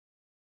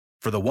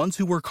For the ones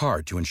who work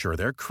hard to ensure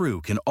their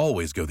crew can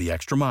always go the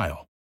extra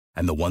mile,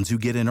 and the ones who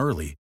get in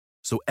early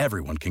so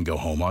everyone can go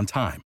home on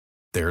time,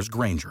 there's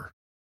Grainger,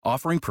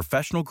 offering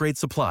professional-grade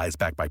supplies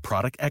backed by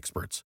product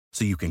experts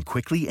so you can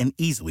quickly and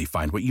easily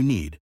find what you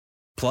need.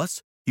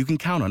 Plus, you can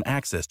count on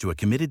access to a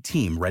committed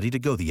team ready to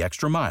go the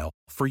extra mile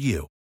for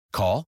you.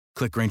 Call,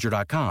 click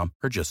Grainger.com,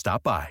 or just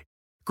stop by.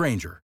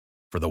 Grainger,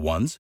 for the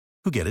ones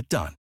who get it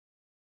done.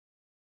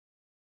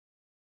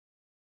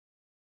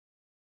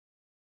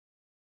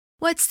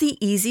 What's the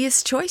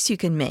easiest choice you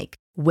can make?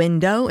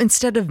 Window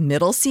instead of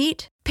middle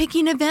seat?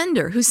 Picking a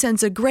vendor who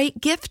sends a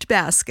great gift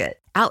basket?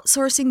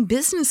 Outsourcing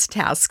business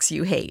tasks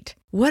you hate?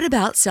 What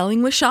about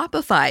selling with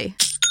Shopify?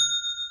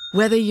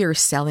 Whether you're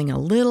selling a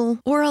little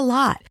or a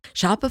lot,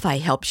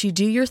 Shopify helps you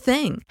do your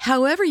thing,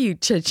 however you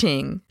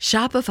cha-ching.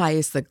 Shopify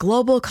is the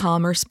global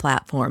commerce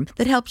platform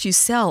that helps you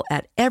sell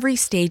at every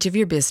stage of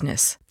your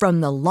business.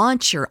 From the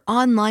launch your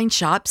online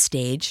shop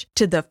stage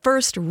to the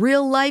first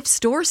real-life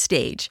store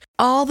stage,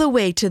 all the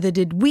way to the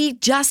did we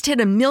just hit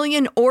a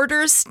million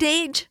orders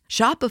stage.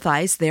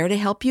 Shopify's there to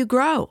help you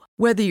grow.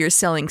 Whether you're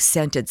selling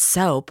scented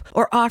soap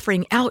or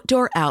offering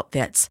outdoor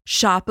outfits,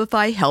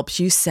 Shopify helps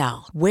you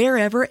sell.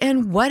 Wherever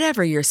and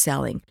whatever you're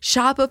selling,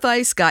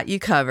 Shopify's got you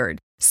covered.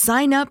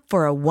 Sign up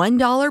for a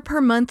 $1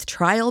 per month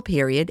trial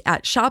period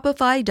at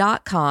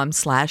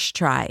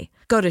shopify.com/try.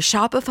 Go to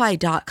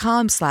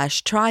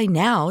shopify.com/try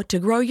now to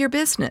grow your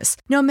business,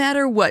 no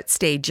matter what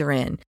stage you're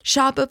in.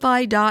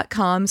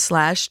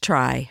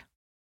 Shopify.com/try.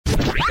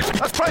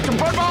 Let's play some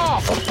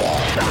football!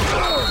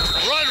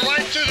 Run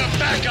right through the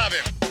back of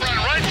him. Run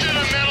right through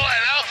the middle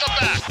and out the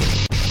back.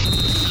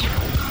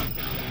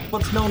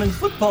 What's known in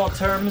football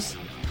terms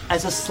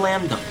as a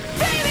slam dunk.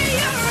 Baby,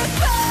 you're a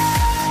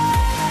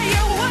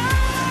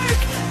firework.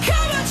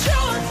 Come on,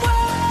 show 'em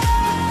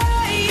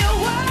why you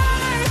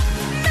work.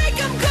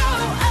 Make 'em go,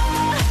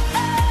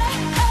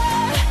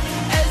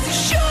 as you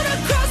shoot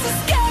across the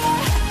sky.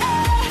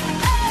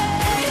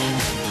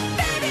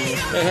 Baby,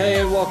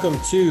 Hey, and welcome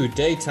to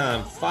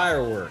Daytime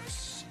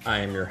Fireworks. I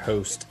am your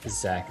host,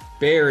 Zach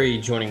Berry.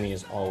 Joining me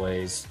as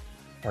always,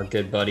 our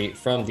good buddy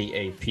from the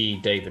AP,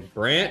 David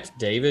Brandt.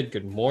 David,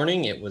 good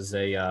morning. It was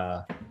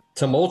a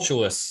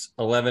tumultuous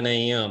 11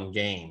 a.m.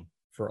 game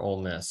for Ole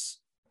Miss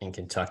in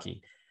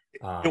Kentucky.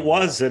 It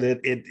was, and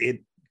it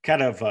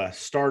kind of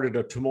started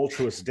a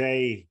tumultuous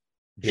day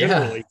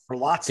generally for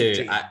lots of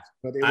teams.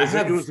 But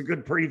it was a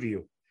good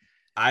preview.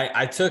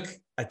 I took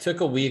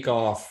a week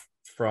off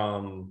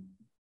from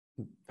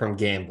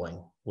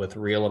gambling with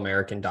real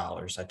American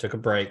dollars. I took a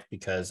break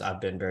because I've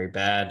been very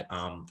bad.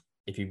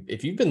 If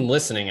you've been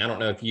listening, I don't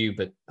know if you,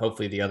 but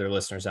hopefully the other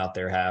listeners out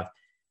there have,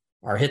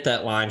 our Hit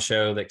That Line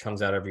show that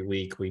comes out every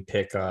week. We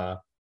pick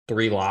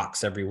 3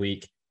 locks every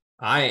week.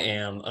 I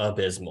am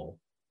abysmal.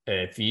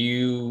 If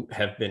you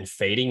have been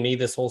fading me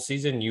this whole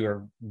season, you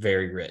are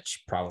very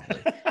rich,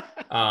 probably.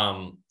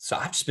 So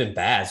I've just been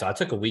bad. So I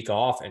took a week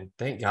off, and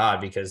thank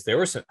God, because there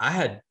were some,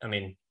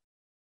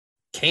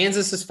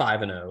 Kansas is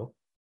 5-0.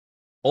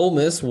 Ole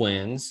Miss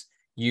wins.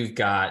 You've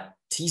got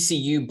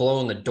TCU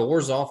blowing the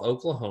doors off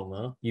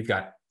Oklahoma. You've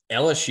got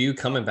LSU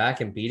coming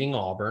back and beating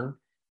Auburn.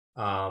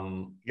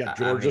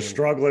 Georgia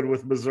struggling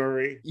with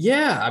Missouri.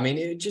 Yeah. I mean,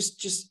 it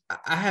just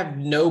I have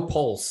no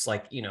pulse.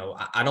 Like,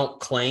 I don't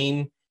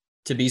claim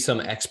to be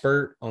some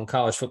expert on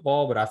college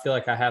football, but I feel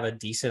like I have a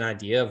decent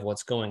idea of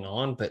what's going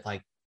on. But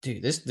like,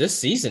 dude, this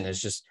season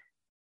is just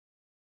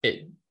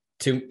it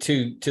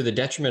to the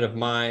detriment of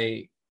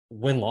my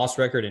win-loss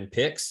record in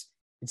picks.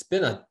 It's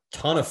been a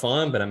ton of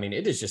fun, but I mean,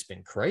 it has just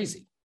been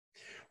crazy.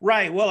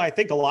 Right. Well, I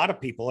think a lot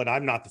of people, and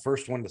I'm not the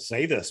first one to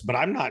say this, but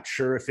I'm not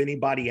sure if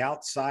anybody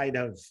outside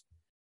of,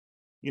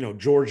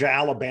 Georgia,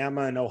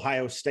 Alabama, and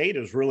Ohio State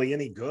is really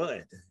any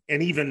good.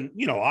 And even,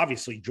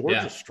 obviously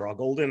Georgia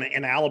struggled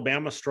and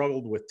Alabama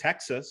struggled with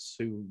Texas,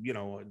 who,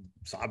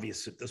 it's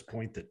obvious at this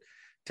point that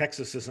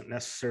Texas isn't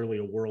necessarily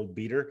a world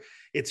beater.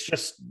 It's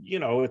just,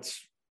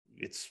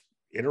 it's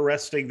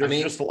interesting.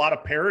 There's just a lot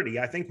of parity.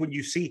 I think when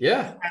you see,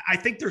 I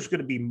think there's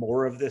going to be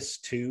more of this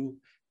too,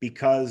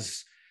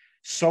 because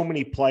so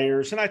many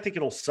players, and I think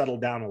it'll settle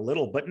down a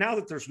little, but now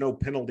that there's no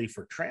penalty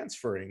for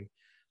transferring,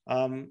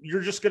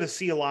 you're just going to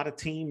see a lot of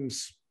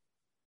teams,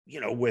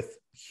 with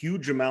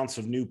huge amounts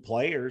of new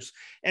players,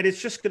 and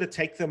it's just going to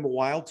take them a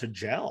while to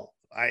gel.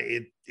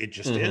 It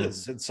just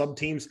is. And some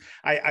teams,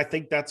 I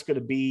think that's going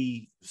to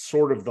be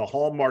sort of the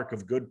hallmark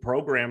of good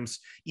programs,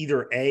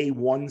 either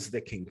ones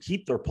that can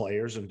keep their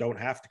players and don't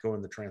have to go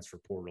in the transfer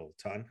portal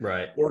a ton,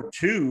 right? Or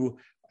 2,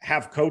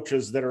 have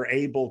coaches that are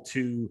able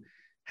to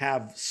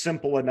have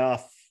simple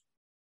enough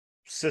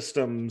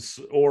systems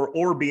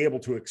or be able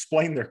to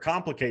explain their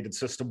complicated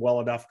system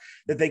well enough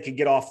that they can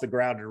get off the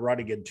ground and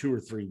running in 2 or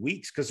 3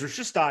 weeks. Because there's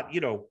just not,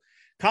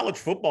 college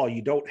football,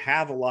 you don't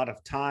have a lot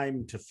of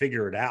time to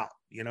figure it out.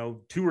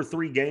 2 or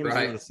 3 games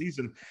in the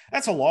season,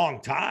 that's a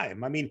long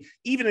time. I mean,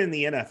 even in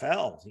the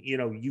NFL,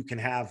 you can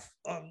have,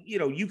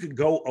 you could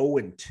go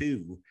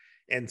 0-2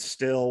 and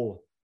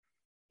still,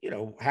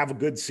 have a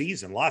good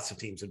season. Lots of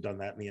teams have done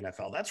that in the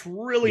NFL. That's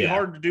really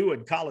hard to do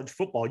in college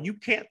football. You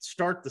can't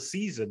start the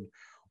season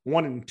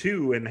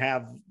 1-2 and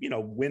have,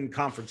 win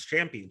conference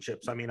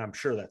championships. I mean, I'm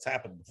sure that's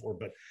happened before,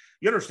 but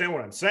you understand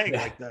what I'm saying?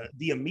 Yeah. Like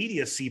the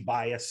immediacy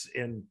bias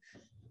in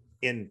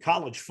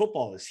college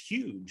football is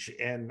huge.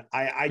 And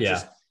I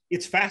just,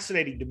 it's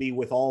fascinating to me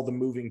with all the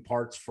moving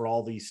parts for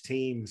all these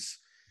teams.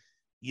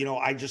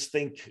 I just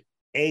think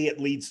it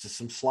leads to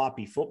some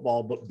sloppy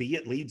football, but B,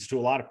 it leads to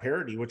a lot of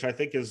parity, which I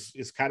think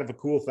is kind of a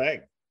cool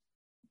thing.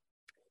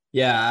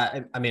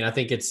 Yeah, I mean, I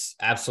think it's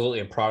absolutely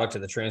a product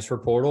of the transfer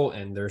portal,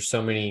 and there's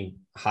so many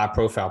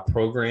high-profile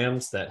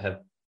programs that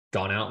have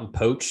gone out and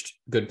poached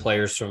good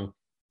players from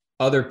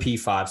other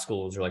P5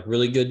 schools or like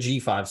really good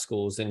G5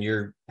 schools, and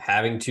you're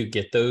having to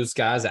get those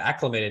guys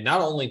acclimated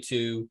not only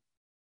to,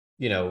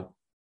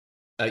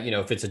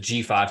 if it's a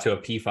G5 to a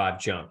P5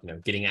 jump,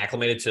 getting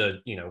acclimated to,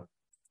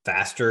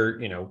 faster,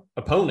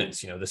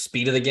 opponents. The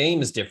speed of the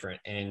game is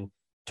different and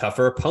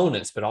tougher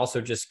opponents, but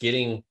also just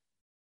getting,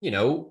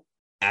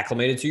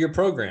 acclimated to your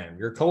program,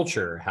 your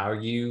culture, how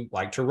you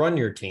like to run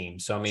your team.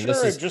 So, I mean, Sure,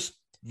 this is just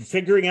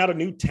figuring out a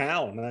new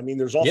town. I mean,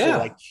 there's also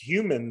like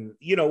human,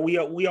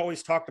 we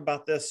always talked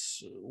about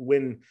this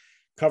when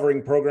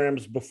covering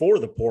programs before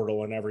the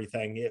portal and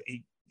everything.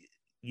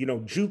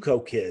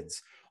 JUCO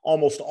kids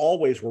almost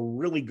always were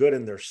really good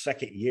in their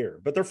second year,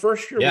 but their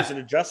first year was an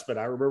adjustment.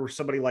 I remember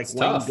somebody like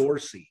Wayne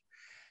Dorsey,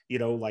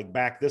 like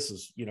back, this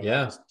is, that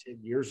was 10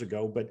 years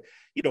ago, but,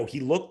 he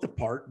looked the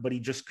part, but he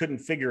just couldn't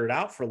figure it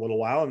out for a little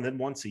while. And then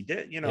once he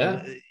did,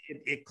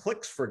 it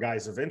clicks for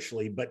guys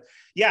eventually. But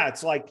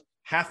it's like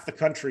half the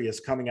country is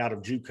coming out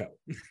of JUCO.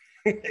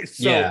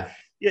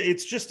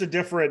 It's just a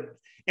different,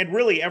 and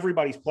really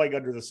everybody's playing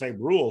under the same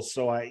rules.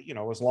 So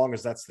as long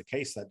as that's the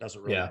case, that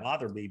doesn't really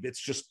bother me.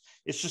 It's just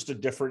a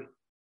different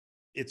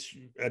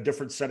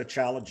set of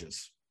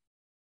challenges.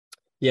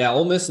 Yeah,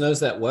 Ole Miss knows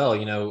that well,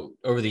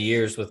 over the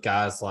years with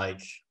guys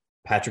like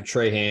Patrick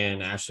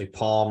Trahan, Ashley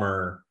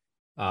Palmer.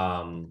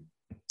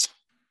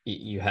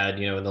 You had,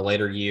 in the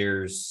later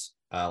years,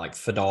 like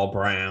Fadal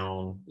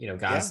Brown,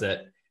 guys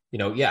that,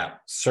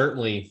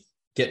 certainly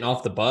getting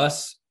off the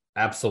bus,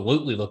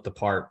 absolutely looked the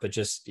part, but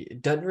just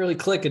it doesn't really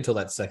click until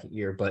that second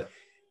year. But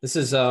this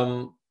is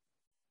a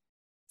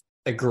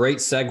great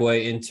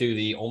segue into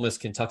the Ole Miss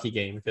Kentucky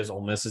game, because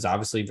Ole Miss is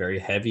obviously very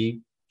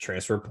heavy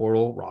transfer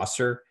portal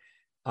roster.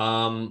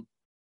 And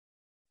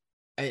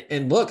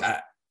look,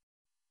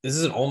 this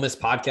is an Ole Miss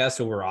podcast,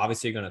 so we're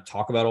obviously going to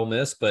talk about Ole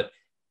Miss, but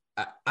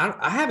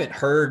I haven't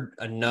heard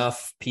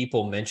enough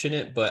people mention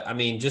it. But I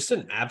mean, just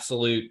an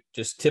absolute,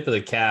 just tip of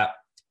the cap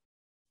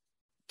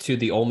to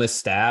the Ole Miss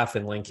staff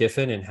and Lane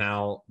Kiffin and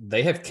how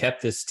they have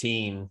kept this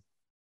team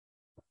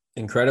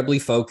incredibly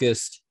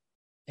focused.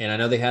 And I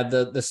know they had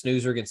the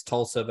snoozer against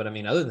Tulsa, but I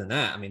mean, other than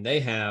that, I mean, they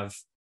have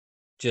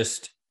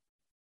just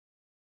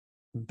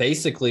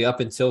basically up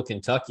until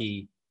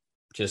Kentucky,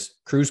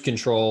 just cruise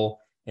control.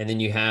 And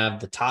then you have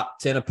the top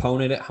 10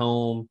 opponent at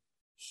home,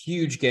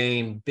 huge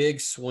game, big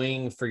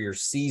swing for your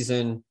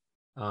season,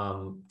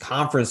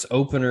 conference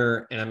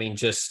opener. And I mean,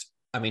 just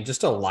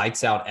a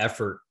lights out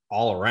effort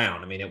all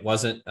around. I mean, it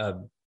wasn't a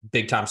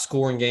big time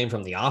scoring game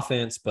from the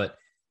offense, but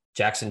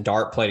Jackson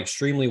Dart played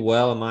extremely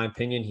well, in my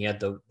opinion. He had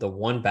the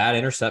one bad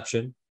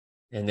interception.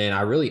 And then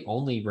I really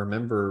only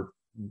remember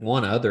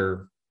one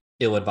other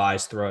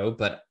ill-advised throw,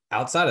 but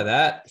outside of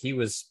that, he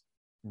was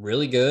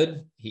really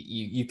good.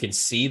 You can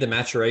see the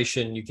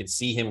maturation. You can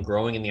see him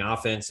growing in the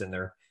offense, and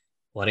they're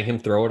letting him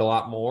throw it a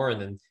lot more. And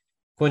then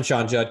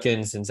Quinshon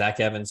Judkins and Zach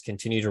Evans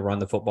continue to run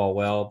the football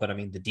well. But, I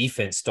mean, the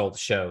defense stole the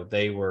show.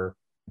 They were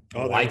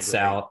lights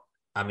out.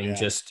 I mean,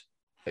 just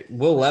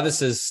Will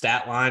Levis's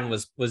stat line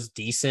was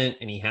decent,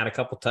 and he had a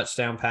couple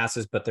touchdown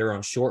passes, but they were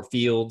on short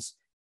fields.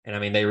 And, I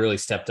mean, they really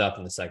stepped up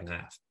in the second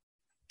half.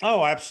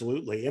 Oh,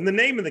 absolutely. And the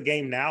name of the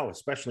game now,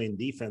 especially in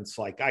defense,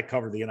 like I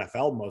cover the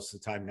NFL most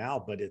of the time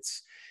now, but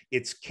it's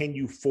can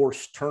you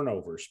force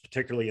turnovers,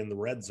 particularly in the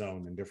red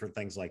zone and different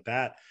things like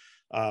that.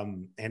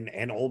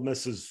 And Ole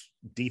Miss's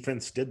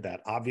defense did that,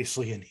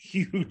 obviously, in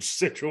huge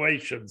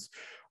situations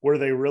where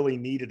they really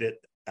needed it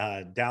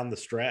down the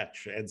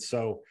stretch. And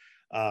so,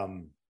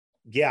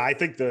 I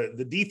think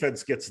the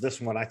defense gets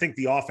this one. I think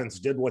the offense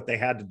did what they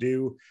had to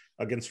do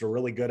against a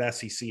really good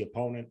SEC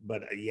opponent.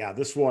 But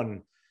this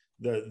one,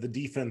 the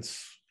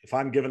defense, if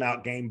I'm giving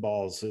out game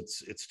balls,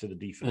 it's to the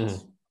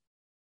defense.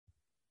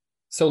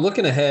 So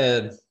looking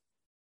ahead,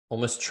 Ole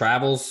Miss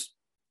travels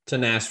to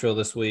Nashville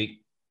this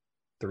week,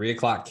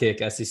 3:00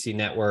 kick, SEC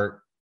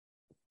Network.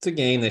 It's a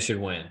game they should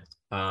win.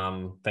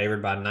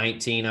 Favored by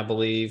 19, I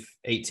believe,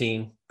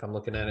 18, if I'm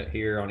looking at it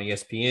here on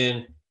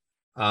ESPN.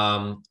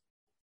 Vandy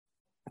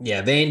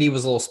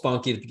was a little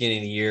spunky at the beginning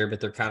of the year, but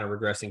they're kind of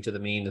regressing to the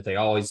mean that they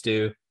always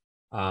do.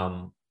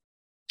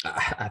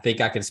 I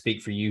think I can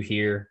speak for you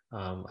here.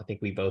 I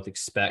think we both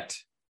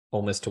expect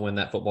Ole Miss to win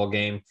that football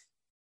game.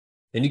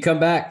 Then you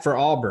come back for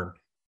Auburn,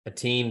 a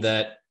team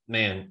that,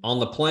 man, on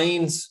the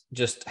plains,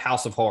 just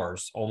house of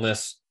horrors. Ole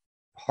Miss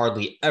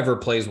hardly ever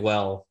plays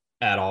well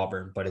at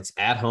Auburn, but it's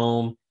at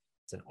home.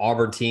 It's an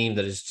Auburn team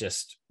that is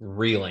just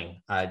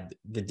reeling.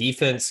 The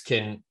defense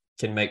can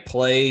make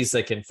plays.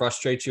 They can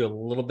frustrate you a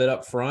little bit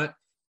up front.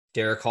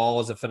 Derek Hall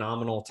is a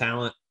phenomenal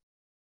talent.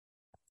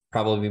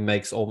 Probably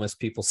makes Ole Miss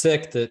people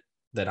sick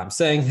that I'm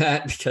saying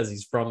that because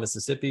he's from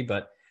Mississippi.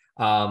 But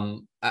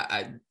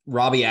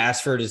Robbie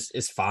Ashford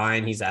is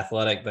fine. He's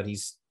athletic, but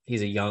he's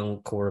a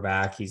young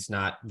quarterback. He's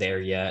not there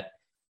yet.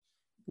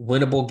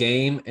 Winnable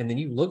game. And then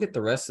you look at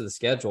the rest of the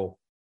schedule.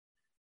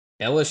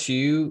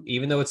 LSU,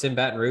 even though it's in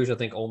Baton Rouge, I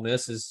think Ole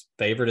Miss is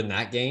favored in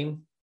that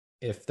game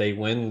if they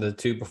win the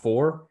two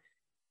before.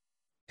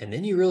 And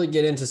then you really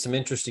get into some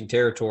interesting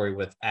territory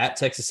with at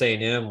Texas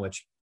A&M,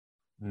 which,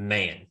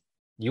 man,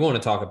 you want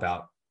to talk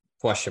about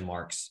question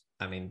marks.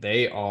 I mean,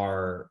 they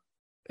are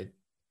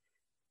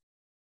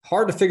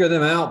hard to figure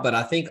them out, but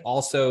I think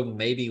also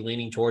maybe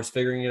leaning towards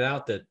figuring it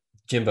out that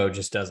Jimbo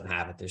just doesn't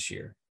have it this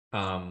year.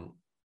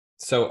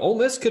 So Ole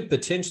Miss could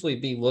potentially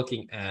be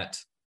looking at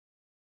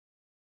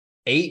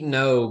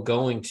 8-0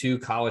 going to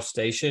College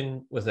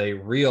Station with a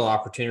real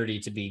opportunity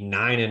to be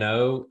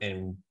 9-0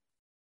 and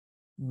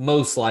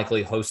most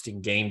likely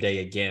hosting game day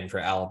again for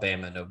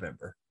Alabama in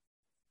November.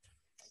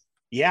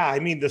 Yeah, I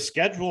mean, the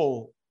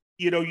schedule,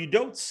 you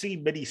don't see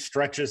many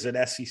stretches in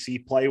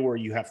SEC play where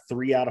you have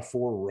 3 out of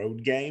 4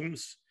 road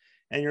games.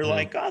 And you're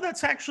like, oh,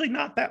 that's actually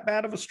not that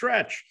bad of a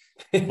stretch.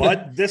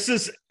 But this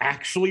is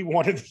actually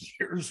one of the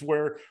years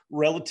where,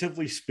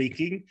 relatively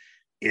speaking,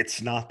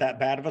 it's not that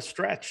bad of a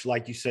stretch.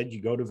 Like you said,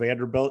 you go to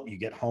Vanderbilt, you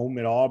get home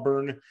at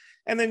Auburn,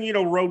 and then,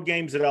 road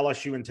games at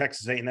LSU and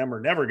Texas A&M are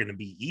never going to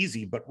be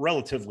easy, but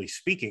relatively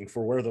speaking,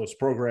 for where those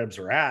programs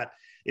are at,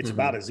 it's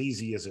about as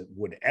easy as it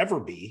would ever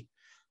be.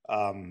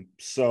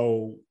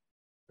 So,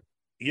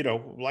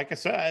 like I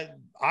said,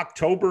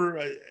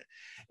 October,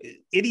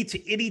 any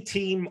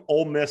team,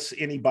 Ole Miss,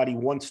 anybody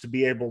wants to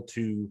be able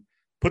to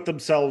put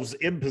themselves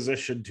in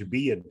position to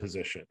be in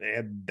position.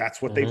 And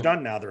that's what they've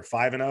done now. They're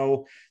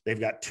 5-0. They've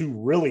got 2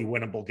 really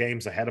winnable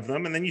games ahead of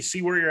them. And then you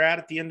see where you're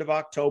at the end of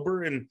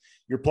October and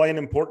you're playing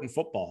important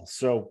football.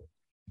 So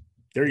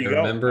there you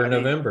go.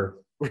 November.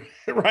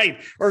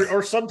 Right.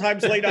 Or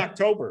sometimes late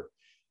October.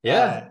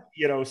 Yeah.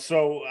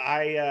 So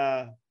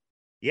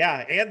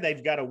and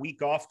they've got a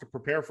week off to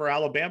prepare for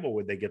Alabama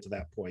when they get to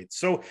that point.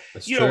 So,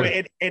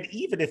 and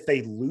even if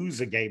they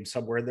lose a game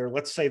somewhere in there,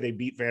 let's say they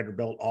beat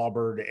Vanderbilt,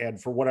 Auburn,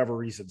 and for whatever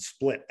reason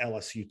split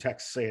LSU,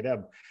 Texas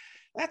A&M,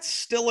 that's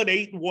still an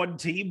 8-1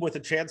 team with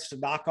a chance to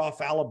knock off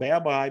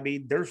Alabama. I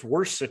mean, there's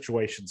worse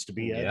situations to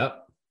be in.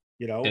 Yep.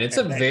 And it's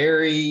a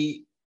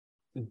very,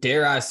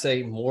 dare I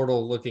say,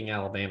 mortal-looking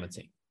Alabama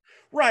team.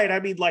 Right.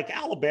 I mean, like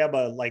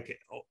Alabama, like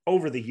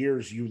over the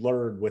years, you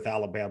learn with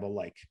Alabama,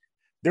 like,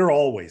 they're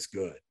always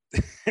good.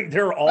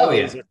 They're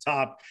always at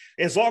top.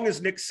 As long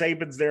as Nick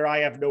Saban's there, I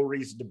have no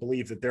reason to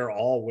believe that they're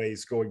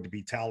always going to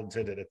be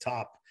talented at a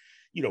top,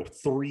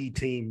 3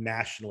 team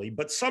nationally.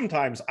 But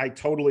sometimes I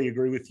totally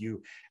agree with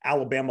you.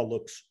 Alabama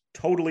looks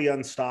totally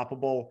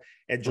unstoppable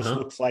and just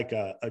looks like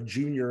a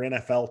junior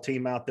NFL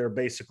team out there,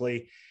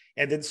 basically.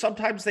 And then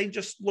sometimes they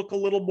just look a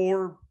little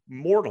more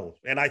mortal.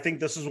 And I think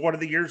this is one of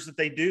the years that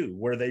they do,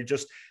 where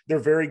they're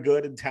very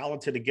good and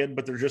talented again,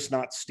 but they're just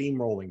not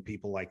steamrolling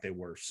people like they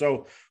were.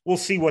 So we'll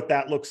see what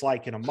that looks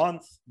like in a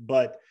month.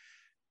 But,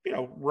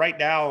 right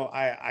now,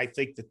 I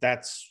think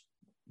that's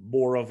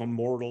more of a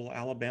mortal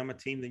Alabama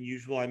team than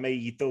usual. I may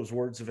eat those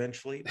words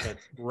eventually, but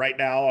right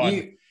now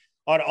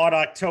on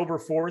October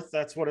 4th,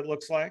 that's what it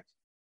looks like.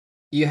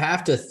 You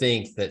have to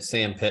think that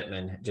Sam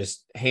Pittman,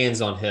 just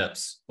hands on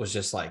hips, was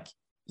just like,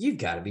 you've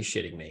got to be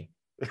shitting me.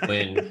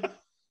 When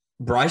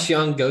Bryce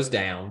Young goes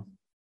down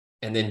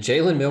and then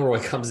Jalen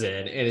Milroy comes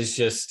in and is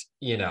just,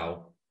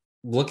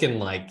 looking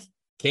like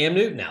Cam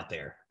Newton out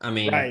there. I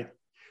mean, right.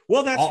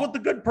 Well, that's what the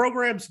good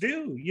programs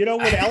do. When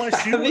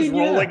LSU was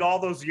rolling all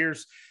those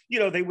years,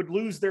 they would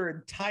lose their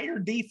entire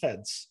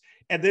defense.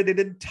 And then an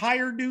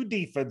entire new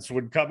defense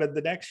would come in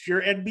the next year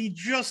and be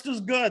just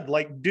as good,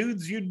 like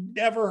dudes you'd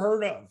never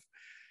heard of.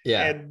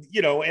 Yeah. And,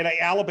 and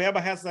Alabama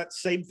has that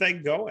same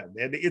thing going.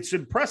 And it's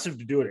impressive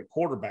to do it at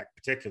quarterback,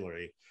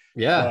 particularly.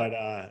 Yeah. But,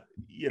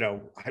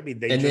 I mean,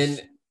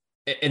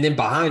 and then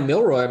behind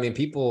Milroy, I mean,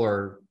 people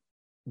are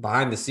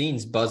behind the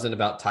scenes buzzing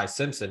about Ty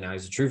Simpson. Now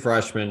he's a true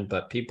freshman,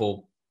 but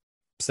people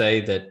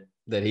say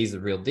that he's the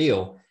real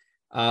deal.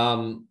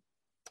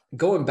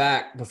 Going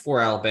back before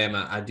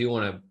Alabama, I do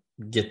want to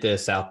get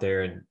this out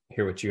there and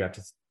hear what you have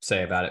to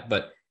say about it.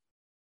 But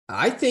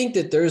I think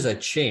that there's a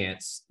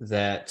chance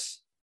that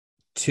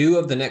 2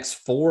 of the next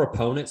 4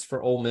 opponents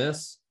for Ole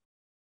Miss,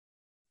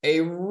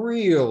 a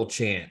real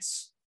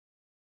chance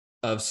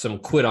of some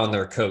quit on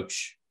their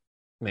coach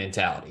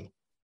mentality.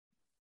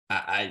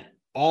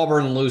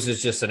 Auburn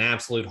loses just an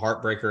absolute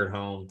heartbreaker at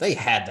home. They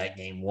had that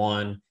game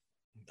won.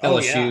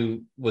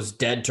 LSU was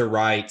dead to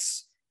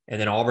rights,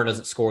 and then Auburn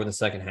doesn't score in the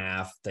second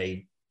half.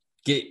 They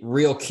get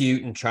real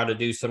cute and try to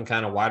do some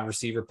kind of wide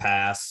receiver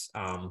pass.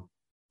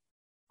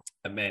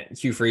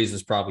 Hugh Freeze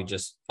was probably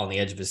just on the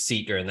edge of his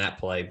seat during that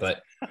play,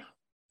 but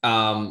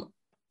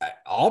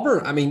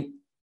Auburn, I mean,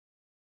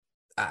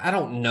 I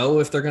don't know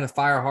if they're going to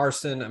fire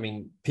Harsin. I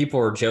mean, people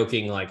are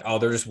joking like, oh,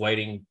 they're just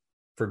waiting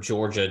for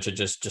Georgia to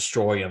just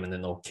destroy him and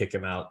then they'll kick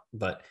him out.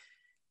 But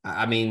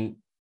I mean,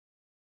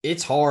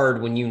 it's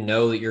hard when you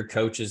know that your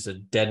coach is a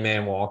dead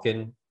man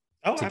walking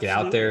to get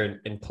out there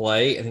and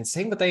play. And then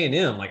same with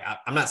A&M. Like,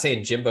 I'm not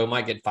saying Jimbo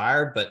might get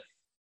fired, but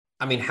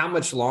I mean, how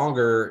much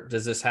longer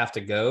does this have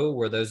to go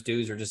where those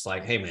dudes are just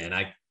like, hey, man,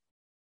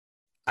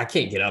 I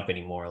can't get up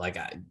anymore. Like,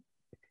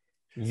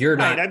 you're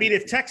right. not. I mean,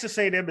 if Texas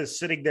A&M is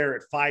sitting there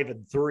at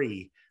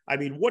 5-3, I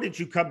mean, what did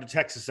you come to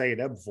Texas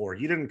A&M for?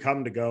 You didn't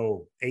come to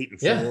go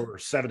 8-4 or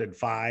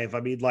 7-5. I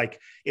mean, like,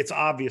 it's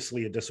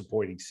obviously a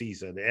disappointing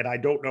season. And I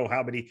don't know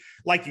how many,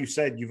 like you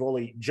said,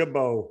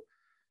 Jimbo,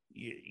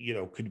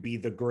 could be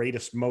the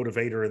greatest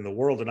motivator in the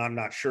world. And I'm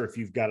not sure if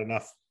you've got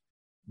enough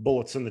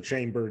bullets in the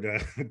chamber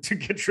to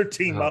get your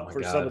team up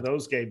for some of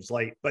those games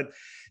late. But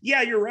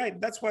yeah, you're right.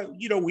 That's why,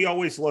 we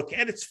always look,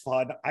 and it's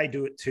fun. I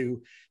do it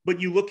too.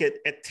 But you look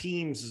at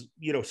teams,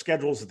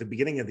 schedules at the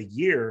beginning of the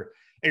year,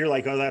 and you're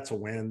like, oh, that's a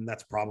win.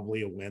 That's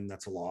probably a win.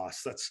 That's a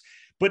loss.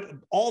 But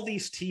all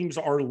these teams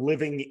are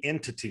living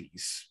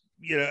entities.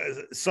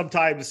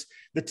 Sometimes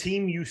the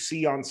team you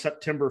see on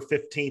September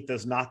 15th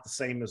is not the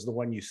same as the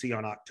one you see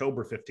on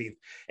October 15th.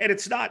 And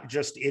it's not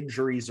just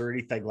injuries or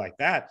anything like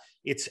that.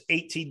 It's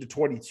 18 to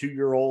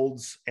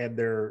 22-year-olds and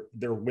their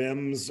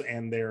whims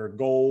and their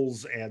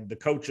goals, and the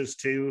coaches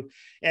too.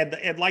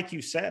 And like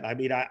you said, I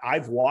mean,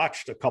 I've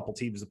watched a couple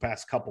teams the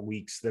past couple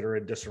weeks that are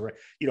in disarray.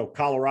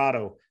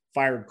 Colorado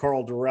fired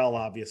Carl Durrell,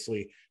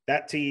 obviously.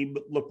 That team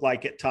looked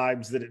like at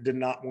times that it did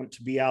not want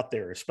to be out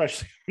there,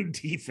 especially in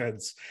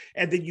defense.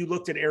 And then you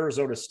looked at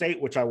Arizona State,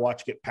 which I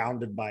watched get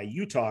pounded by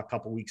Utah a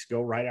couple weeks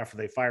ago, right after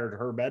they fired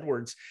Herb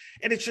Edwards.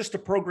 And it's just a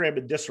program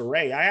in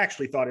disarray. I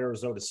actually thought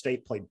Arizona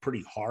State played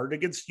pretty hard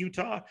against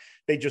Utah.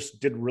 They just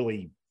didn't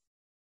really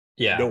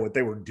know what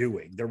they were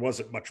doing. There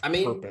wasn't much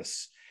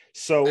purpose.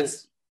 So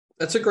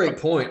that's a great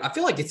point. I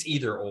feel like it's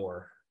either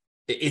or.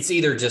 It's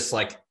either just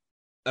like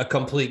a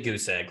complete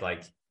goose egg,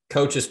 like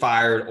coach is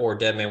fired or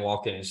dead man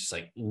walking. It's just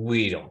like,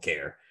 we don't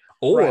care.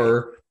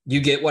 Or you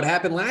get what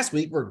happened last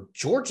week where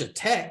Georgia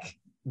Tech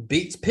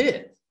beats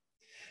Pitt.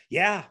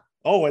 Yeah.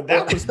 Oh, and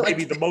that was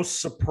maybe the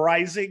most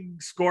surprising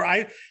score.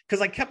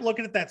 Because I kept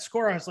looking at that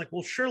score. I was like,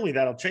 well, surely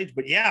that'll change.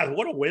 But yeah,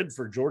 what a win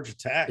for Georgia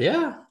Tech.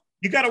 Yeah.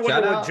 You got to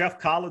wonder what Jeff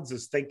Collins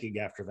is thinking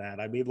after that.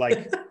 I mean,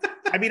 like,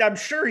 I'm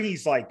sure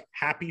he's like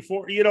happy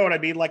for, you know what I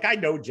mean? Like, I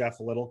know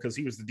Jeff a little because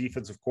he was the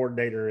defensive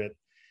coordinator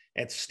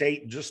at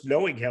State, and just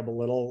knowing him a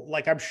little,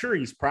 like, I'm sure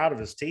he's proud of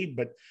his team,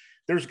 but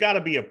there's got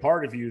to be a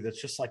part of you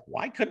that's just like,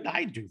 why couldn't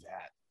I do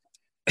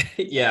that?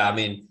 Yeah. I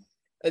mean,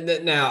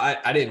 now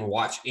I didn't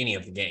watch any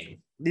of the game.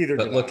 Neither.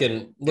 But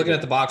looking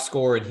at the box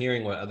score and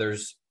hearing what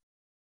others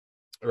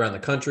around the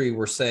country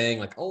were saying,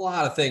 like, a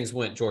lot of things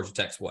went Georgia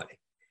Tech's way.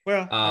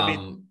 Well,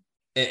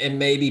 and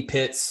maybe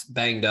Pitt's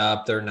banged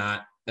up. They're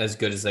not as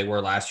good as they were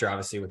last year,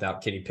 obviously,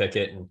 without Kenny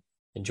Pickett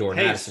and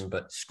Jordan Addison.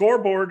 But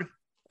scoreboard.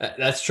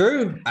 That's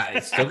true. I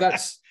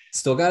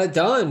still got it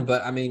done.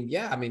 But I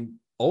mean,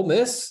 Ole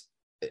Miss,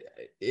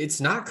 it's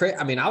not crazy.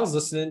 I mean, I was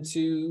listening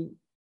to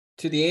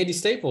the Andy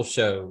Staples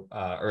show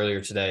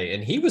earlier today,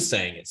 and he was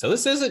saying it. So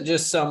this isn't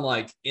just some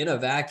like in a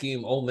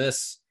vacuum Ole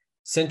Miss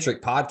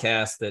centric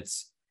podcast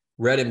that's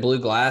red and blue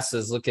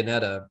glasses looking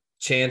at a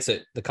chance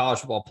at the college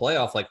football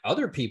playoff. Like,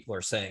 other people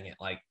are saying it.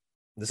 Like,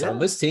 this Ole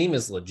Miss team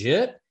is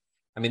legit.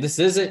 I mean, this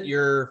isn't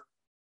your,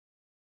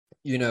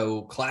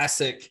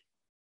 classic,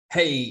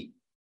 hey,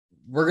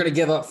 we're going to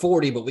give up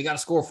 40, but we got to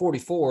score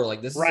 44.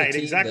 Like, this is right.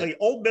 Exactly.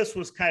 Ole Miss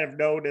was kind of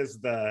known as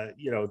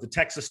the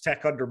Texas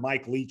Tech under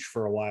Mike Leach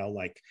for a while.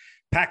 Like,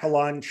 pack a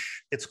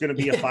lunch. It's going to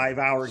be a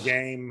 5-hour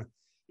game.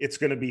 It's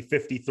going to be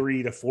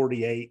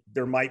 53-48.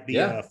 There might be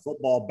a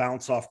football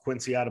bounce off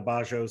Quincy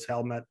Adebajo's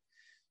helmet.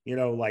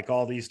 Like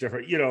all these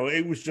different,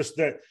 it was just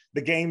that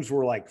the games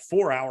were like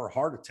 4-hour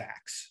heart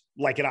attacks.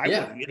 Like, and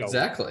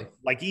exactly.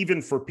 Like,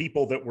 even for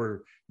people that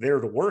were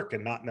there to work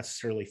and not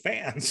necessarily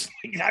fans.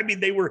 I mean,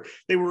 they were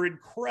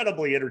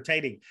incredibly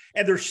entertaining,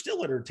 and they're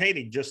still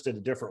entertaining, just in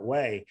a different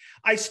way.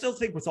 I still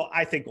think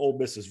I think Ole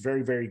Miss is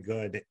very, very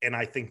good. And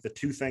I think the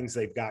two things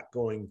they've got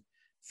going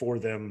for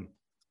them,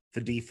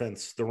 the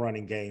defense, the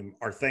running game,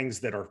 are things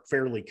that are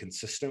fairly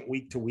consistent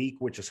week to week,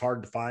 which is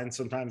hard to find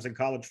sometimes in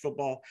college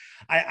football.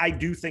 I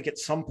do think at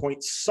some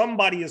point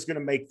somebody is going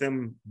to make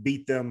them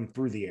beat them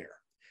through the air.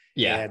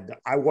 Yeah. And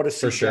I want to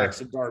see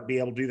Jackson Dart be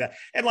able to do that.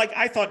 And like,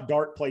 I thought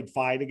Dart played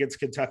fine against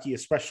Kentucky,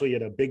 especially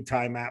in a big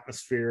time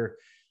atmosphere.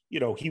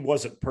 He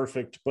wasn't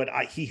perfect, but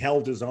he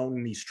held his own,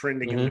 and he's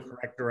trending in the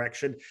correct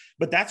direction.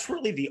 But that's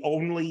really the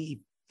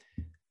only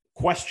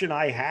question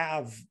I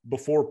have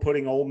before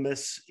putting Ole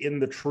Miss in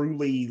the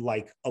truly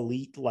like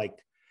elite, like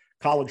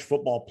college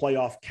football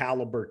playoff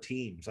caliber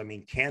teams. I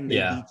mean, can they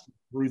beat you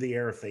through the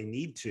air if they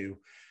need to?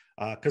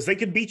 Because they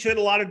can beat you in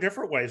a lot of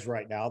different ways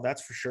right now.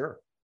 That's for sure.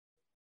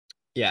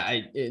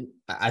 Yeah,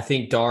 I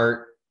think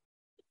Dart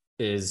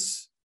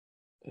is.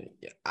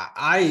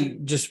 I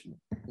just,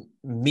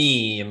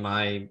 me and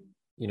my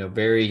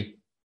very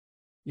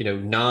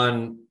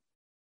non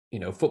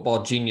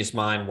football genius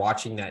mind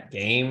watching that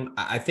game.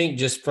 I think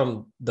just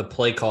from the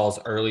play calls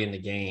early in the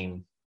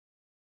game,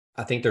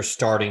 I think they're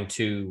starting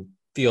to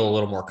feel a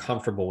little more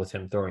comfortable with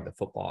him throwing the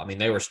football. I mean,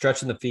 they were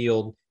stretching the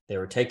field. They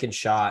were taking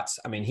shots.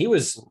 I mean, he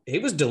was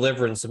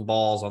delivering some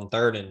balls on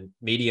third and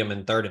medium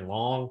and third and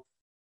long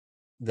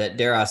that,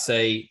 dare I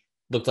say,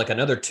 looked like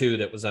another two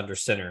that was under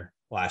center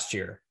last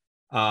year.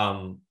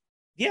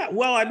 Yeah,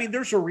 well, I mean,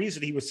 there's a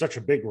reason he was such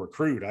a big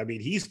recruit. I mean,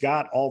 he's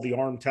got all the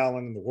arm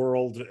talent in the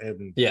world,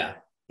 and yeah,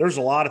 there's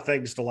a lot of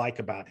things to like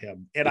about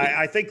him. And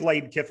I think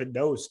Lane Kiffin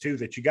knows too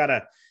that you got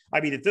to, I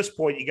mean, at this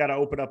point, you got to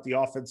open up the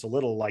offense a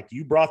little. Like,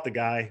 you brought the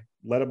guy,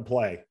 let him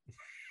play.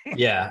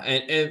 yeah.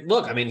 And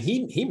look, I mean,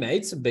 he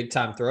made some big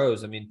time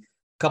throws. I mean,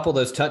 a couple of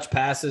those touch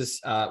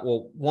passes,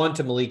 one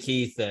to Malik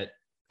Heath that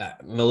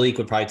Malik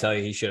would probably tell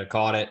you he should have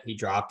caught it. He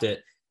dropped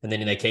it. And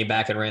then they came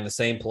back and ran the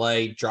same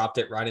play, dropped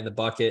it right in the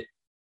bucket.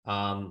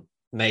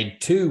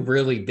 Made two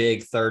really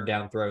big third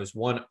down throws,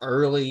 one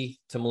early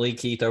to Malik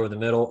Heath over the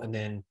middle, and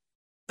then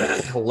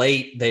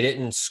late they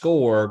didn't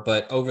score,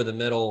 but over the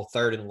middle,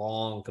 third and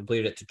long,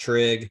 completed it to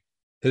Trigg,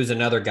 who's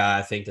another guy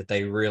I think that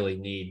they really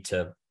need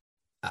to.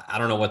 I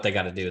don't know what they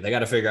got to do. They got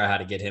to figure out how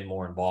to get him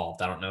more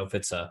involved. I don't know if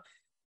it's a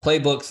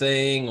playbook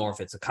thing or if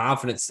it's a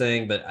confidence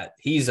thing, but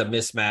he's a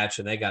mismatch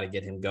and they got to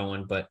get him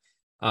going. But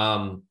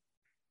going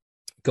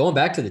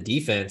back to the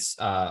defense,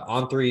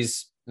 On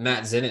Three's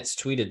Matt Zenitz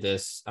tweeted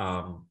this,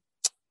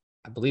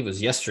 I believe it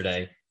was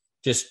yesterday,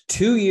 just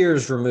 2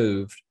 years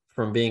removed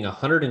from being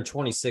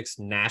 126th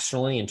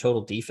nationally in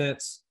total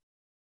defense.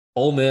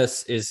 Ole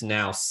Miss is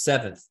now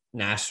 7th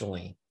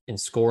nationally in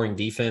scoring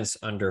defense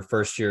under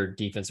first-year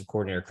defensive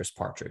coordinator Chris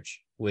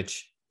Partridge,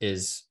 which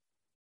is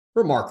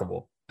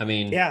remarkable. I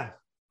mean, yeah,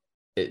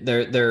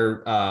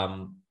 their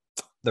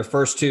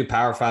first two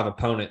Power 5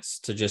 opponents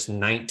to just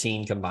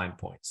 19 combined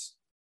points.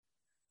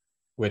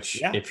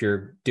 Which, if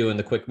you're doing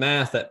the quick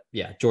math,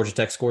 Georgia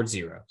Tech scored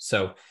 0.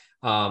 So,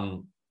 I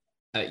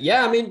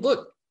mean,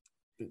 look,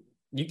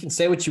 you can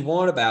say what you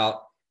want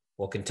about,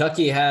 well,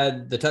 Kentucky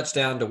had the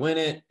touchdown to win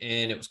it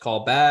and it was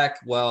called back.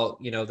 Well,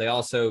 they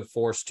also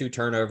forced 2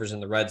 turnovers in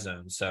the red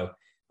zone. So,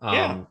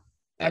 I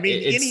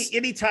mean,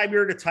 anytime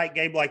you're in a tight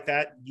game like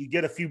that, you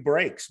get a few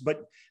breaks,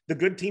 but the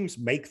good teams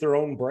make their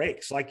own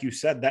breaks. Like you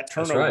said, that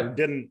turnover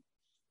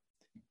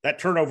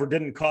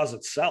didn't cause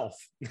itself.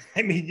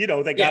 I mean,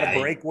 they got a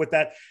break with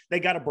that. They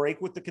got a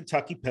break with the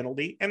Kentucky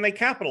penalty and they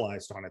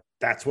capitalized on it.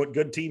 That's what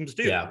good teams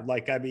do. Yeah.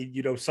 Like, I mean,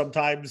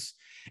 sometimes,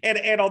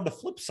 and on the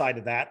flip side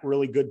of that,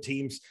 really good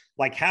teams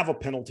like have a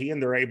penalty and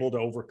they're able to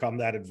overcome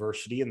that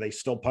adversity and they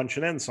still punch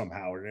it in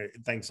somehow or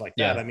things like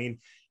that. I mean,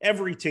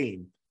 every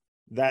team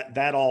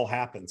that all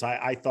happens.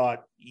 I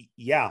thought,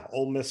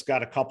 Ole Miss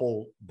got a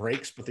couple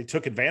breaks, but they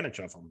took advantage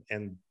of them.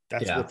 And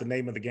that's what the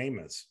name of the game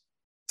is.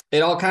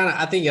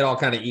 I think it all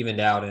kind of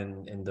evened out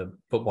in the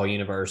football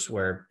universe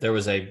where there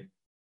was a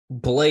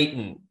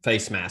blatant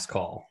face mask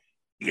call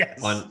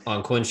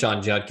on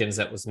Quinshon Judkins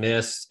that was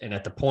missed. And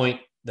at the point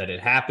that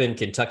it happened,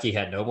 Kentucky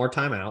had no more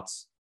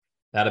timeouts.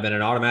 That'd have been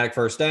an automatic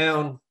first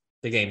down.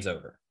 The game's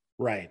over.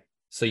 Right.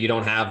 So you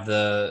don't have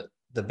the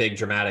big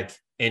dramatic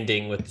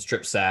ending with the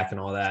strip sack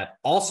and all that.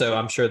 Also,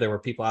 I'm sure there were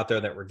people out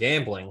there that were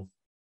gambling,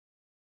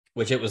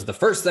 which it was the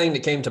first thing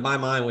that came to my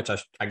mind, which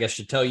I guess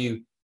should tell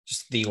you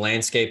just the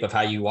landscape of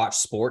how you watch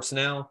sports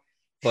now.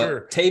 But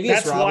sure. Tavius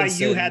That's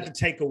Robinson, why you had to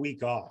take a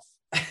week off.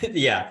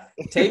 Yeah.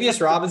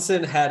 Tavius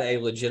Robinson had a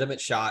legitimate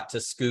shot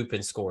to scoop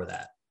and score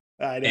that.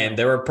 I know. And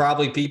there were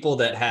probably people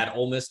that had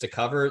Ole Miss to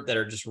cover that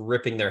are just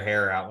ripping their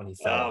hair out when he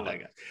fell. Oh my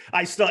God.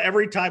 I still,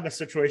 every time a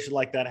situation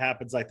like that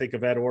happens, I think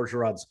of Ed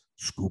Orgeron's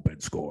scoop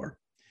and score.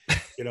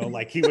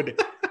 Like he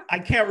would, I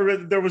can't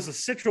remember. There was a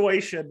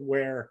situation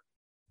where,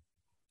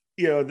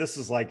 this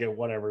is like at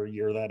whatever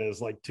year that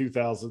is, like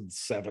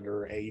 2007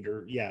 or 8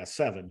 or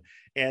 7.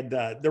 And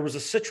there was a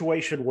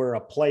situation where a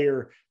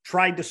player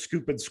tried to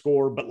scoop and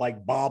score, but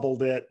like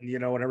bobbled it,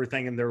 and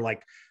everything. And they're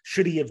like,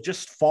 should he have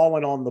just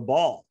fallen on the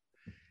ball?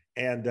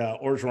 And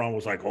Orgeron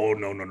was like, oh,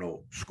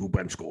 no, scoop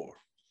and score.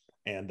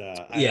 And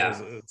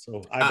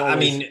I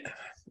mean,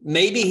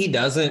 maybe he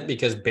doesn't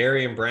because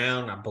Barry and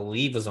Brown, I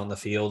believe, was on the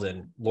field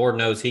and Lord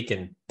knows he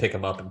can pick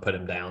him up and put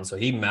him down. So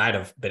he might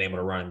have been able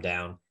to run him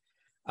down.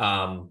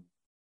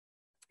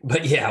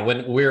 But yeah,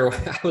 when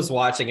I was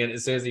watching it,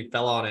 as soon as he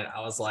fell on it,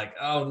 I was like,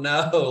 oh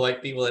no,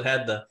 like people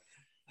that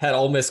had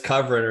Ole Miss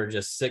covering are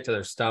just sick to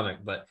their stomach.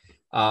 But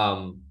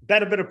that'd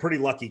have been a pretty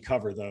lucky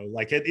cover though.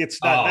 Like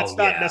that's not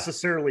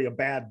necessarily a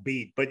bad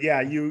beat, but yeah,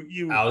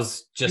 I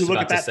was just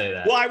about to say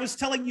that. Well, I was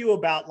telling you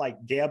about like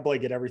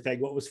gambling and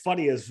everything. What was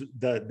funny is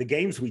the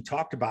games we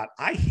talked about,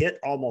 I hit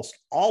almost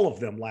all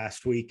of them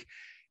last week.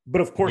 But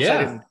of course,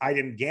 I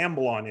didn't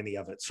gamble on any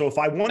of it. So if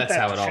I want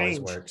that to change,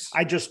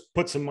 I just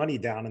put some money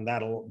down, and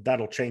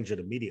that'll change it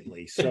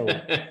immediately. So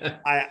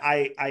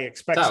I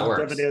expect some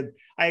dividend.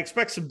 I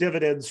expect some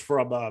dividends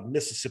from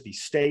Mississippi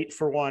State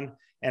for one,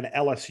 and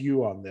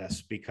LSU on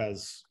this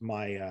because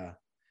I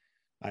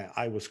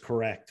was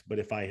correct. But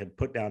if I had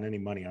put down any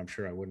money, I'm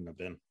sure I wouldn't have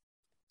been.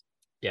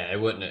 Yeah, it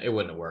wouldn't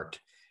have worked.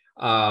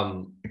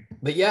 But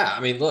yeah, I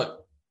mean,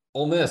 look,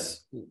 Ole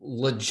Miss,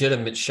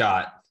 legitimate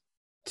shot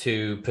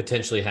to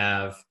potentially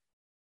have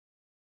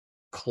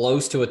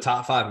close to a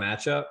top 5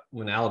 matchup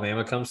when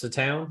Alabama comes to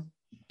town.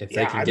 if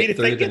they can get if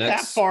through they get the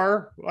next that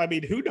far, I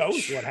mean, who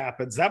knows what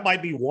happens? That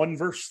might be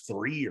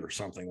 1-3 or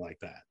something like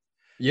that.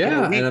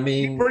 Yeah,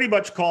 we pretty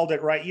much called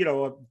it right. 3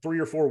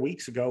 or 4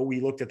 weeks ago, we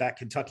looked at that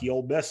Kentucky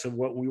Ole Miss and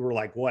we were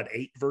like,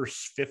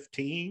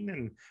 8-15,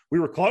 and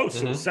we were close.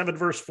 Mm-hmm. It was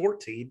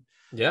 7-14.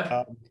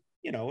 Yeah,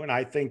 and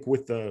I think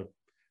with the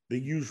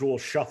usual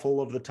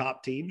shuffle of the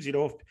top teams,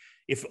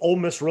 if Ole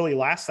Miss really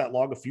lasts that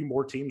long, a few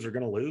more teams are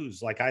going to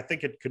lose. Like I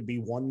think it could be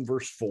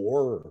 1-4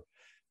 or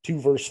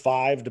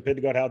 2-5,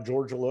 depending on how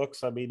Georgia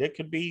looks. I mean, it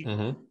could be.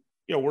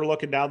 We're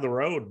looking down the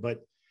road, but.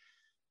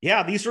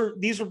 Yeah, these are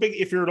big.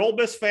 If you're an Ole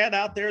Miss fan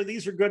out there,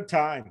 these are good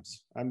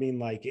times. I mean,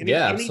 like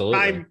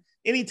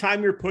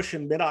anytime you're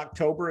pushing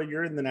mid-October and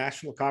you're in the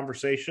national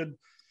conversation,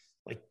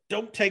 like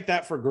don't take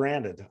that for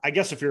granted. I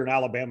guess if you're an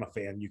Alabama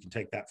fan, you can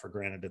take that for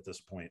granted at this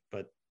point.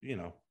 But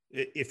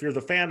if you're the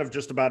fan of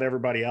just about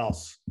everybody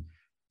else,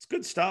 it's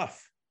good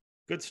stuff.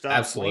 Good stuff.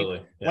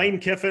 Absolutely. Lane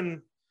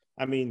Kiffin.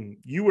 I mean,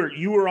 you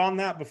were on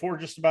that before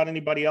just about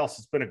anybody else.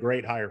 It's been a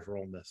great hire for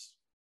Ole Miss.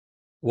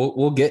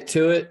 We'll get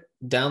to it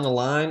down the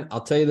line.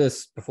 I'll tell you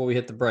this before we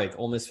hit the break.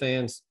 Ole Miss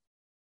fans,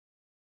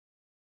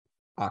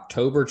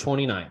 October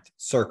 29th,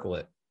 circle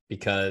it,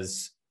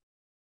 because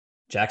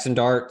Jackson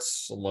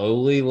Dart's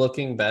slowly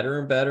looking better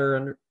and better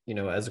under,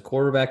 as a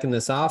quarterback in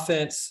this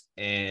offense.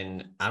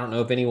 And I don't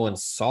know if anyone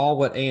saw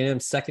what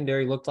A&M's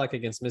secondary looked like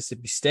against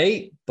Mississippi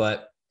State,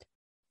 but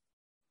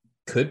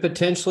could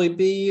potentially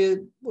be a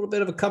little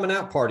bit of a coming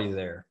out party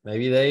there.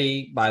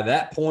 Maybe by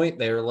that point,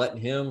 they were letting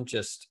him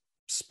just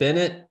spin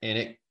it, and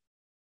it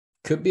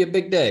could be a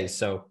big day.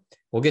 So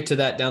we'll get to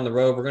that down the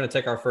road. We're going to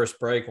take our first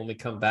break. When we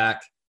come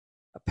back,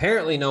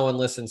 apparently no one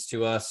listens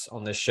to us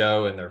on this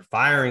show, and they're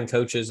firing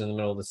coaches in the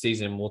middle of the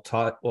season. We'll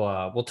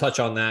touch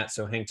on that.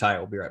 So hang tight.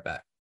 We'll be right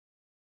back.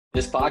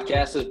 This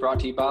podcast is brought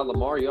to you by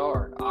Lamar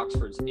Yard,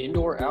 Oxford's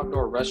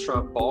indoor-outdoor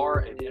restaurant, bar,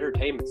 and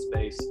entertainment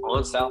space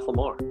on South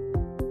Lamar.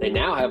 They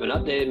now have an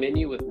updated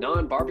menu with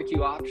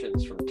non-barbecue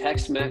options, from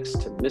Tex-Mex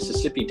to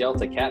Mississippi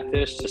Delta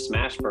catfish to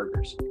smash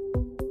burgers.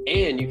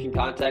 And you can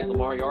contact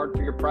Lamar Yard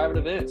for your private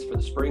events for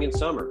the spring and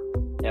summer.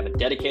 They have a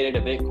dedicated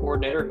event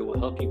coordinator who will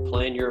help you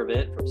plan your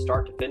event from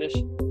start to finish,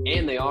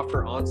 and they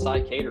offer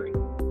on-site catering.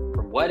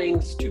 From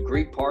weddings to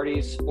Greek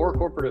parties or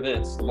corporate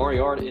events, Lamar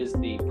Yard is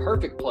the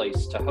perfect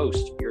place to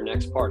host your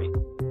next party.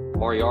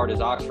 Lamar Yard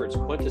is Oxford's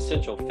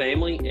quintessential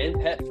family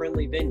and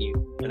pet-friendly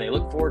venue, and they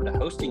look forward to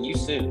hosting you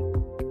soon.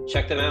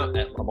 Check them out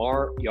at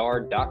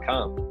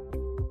lamaryard.com.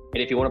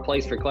 And if you want a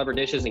place for clever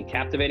dishes and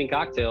captivating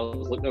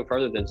cocktails, look no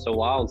further than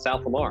Solal in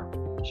South Lamar.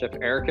 Chef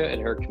Erica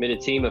and her committed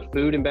team of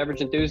food and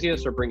beverage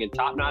enthusiasts are bringing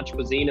top-notch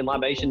cuisine and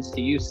libations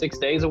to you 6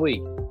 days a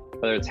week.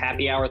 Whether it's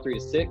happy hour 3 to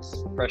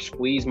 6, fresh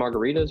squeeze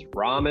margaritas,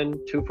 ramen,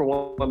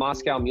 2-for-1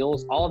 Moscow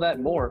mules, all of that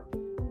and more.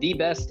 The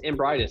best and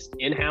brightest,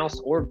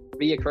 in-house or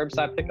via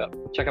curbside pickup.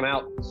 Check them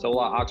out,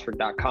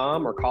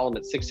 solaoxford.com, or call them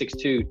at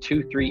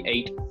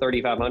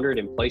 662-238-3500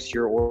 and place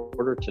your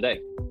order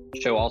today.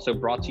 Show also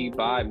brought to you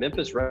by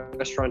Memphis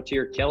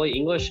restaurateur Kelly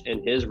English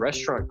and his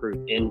restaurant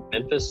group in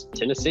Memphis,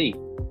 Tennessee.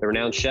 The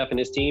renowned chef and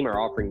his team are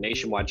offering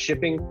nationwide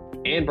shipping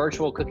and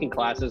virtual cooking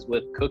classes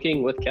with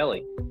Cooking with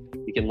Kelly.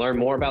 You can learn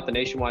more about the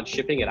nationwide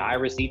shipping at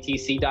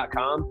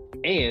irisetc.com,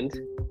 and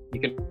you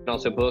can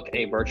also book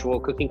a virtual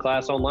cooking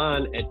class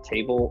online at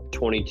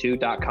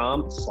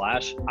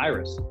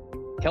table22.com/iris.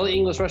 Kelly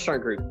English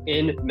Restaurant Group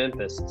in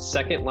Memphis,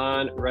 Second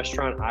Line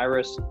Restaurant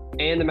Iris,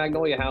 and the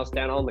Magnolia House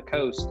down on the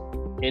coast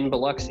in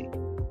Biloxi.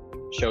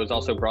 The show is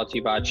also brought to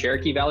you by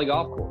Cherokee Valley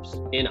Golf Course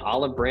in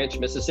Olive Branch,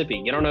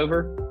 Mississippi. Get on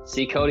over,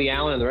 see Cody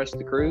Allen and the rest of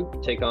the crew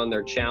take on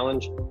their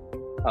challenge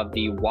of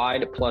the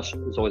wide plush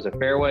Zoysia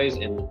fairways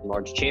and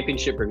large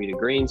championship Bermuda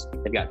greens.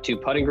 They've got 2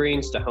 putting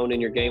greens to hone in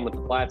your game with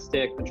the flat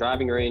stick, a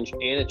driving range,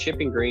 and a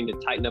chipping green to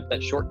tighten up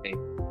that short game.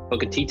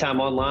 Book a tee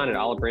time online at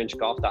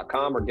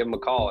olivebranchgolf.com or give them a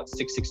call at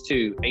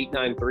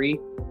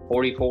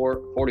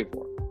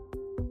 662-893-4444.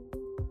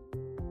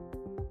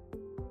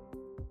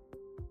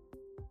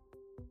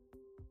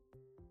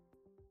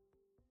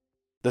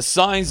 The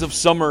signs of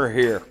summer are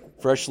here.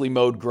 Freshly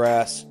mowed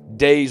grass,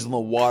 days in the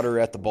water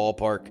at the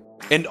ballpark,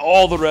 and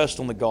all the rest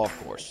on the golf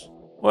course.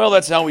 Well,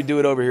 that's how we do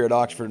it over here at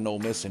Oxford and Ole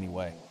Miss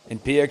anyway.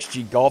 And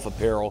PXG Golf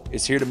Apparel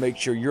is here to make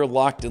sure you're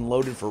locked and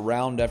loaded for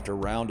round after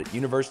round at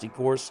University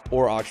Course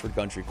or Oxford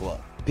Country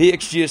Club.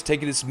 PXG has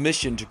taken its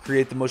mission to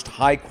create the most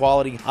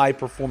high-quality,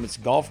 high-performance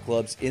golf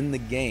clubs in the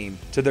game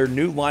to their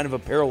new line of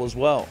apparel as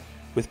well.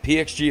 With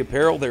PXG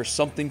Apparel, there's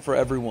something for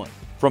everyone.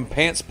 From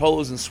pants,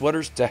 polos, and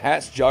sweaters to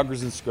hats,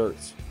 joggers, and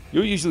skirts.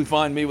 You'll usually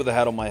find me with a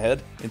hat on my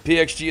head, and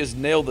PXG has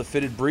nailed the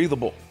fitted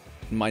breathable.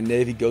 And my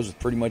navy goes with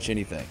pretty much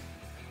anything.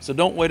 So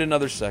don't wait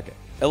another second.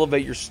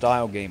 Elevate your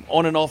style game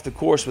on and off the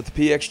course with the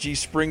PXG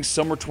Spring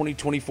Summer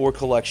 2024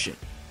 collection.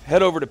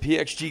 Head over to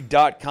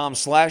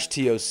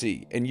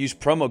pxg.com/TOC and use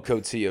promo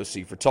code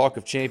TOC for Talk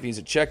of Champions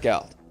at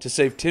checkout to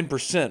save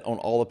 10% on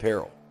all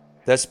apparel.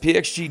 That's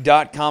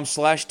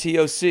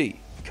pxg.com/TOC,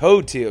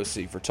 code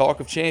TOC for Talk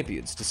of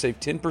Champions to save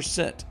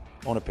 10%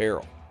 on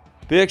apparel.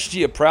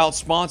 PXG, a proud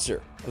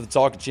sponsor of the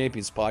Talk of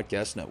Champions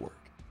Podcast Network.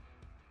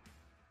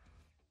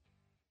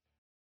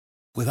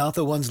 Without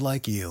the ones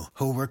like you,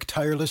 who work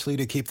tirelessly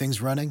to keep things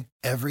running,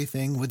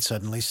 everything would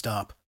suddenly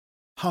stop.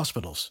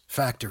 Hospitals,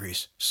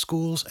 factories,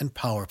 schools, and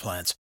power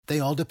plants, they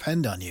all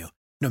depend on you.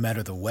 No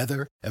matter the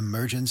weather,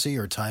 emergency,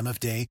 or time of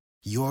day,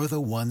 you're the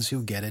ones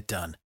who get it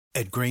done.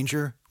 At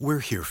Grainger, we're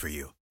here for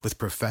you with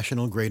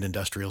professional-grade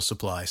industrial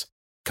supplies.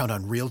 Count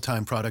on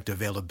real-time product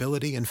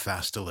availability and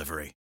fast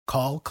delivery.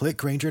 Call, click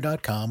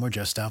Grainger.com, or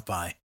just stop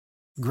by.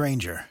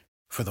 Grainger,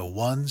 for the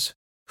ones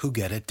who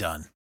get it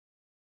done.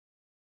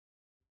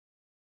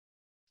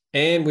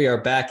 And we are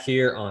back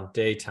here on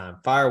Daytime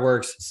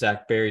Fireworks.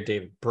 Zach Berry,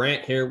 David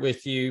Brandt here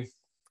with you.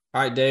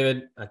 All right,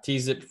 David, I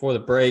teased it before the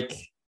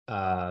break.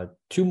 2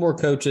 more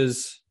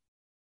coaches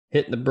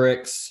hitting the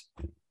bricks.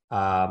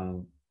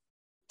 Carl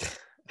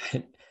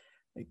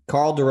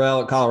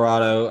Durrell at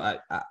Colorado,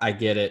 I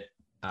get it.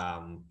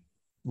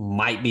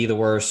 Might be the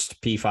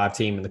worst P5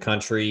 team in the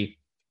country.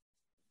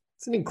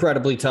 It's an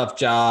incredibly tough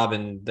job,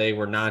 and they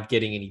were not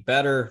getting any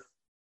better.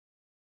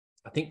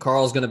 I think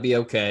Carl's going to be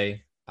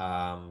okay.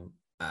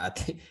 I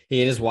think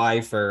he and his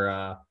wife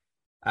are,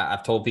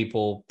 I've told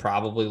people,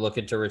 probably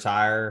looking to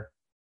retire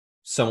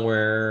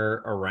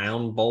somewhere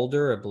around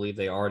Boulder. I believe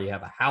they already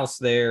have a house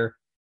there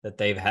that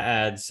they've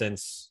had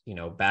since,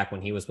 back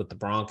when he was with the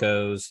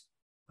Broncos.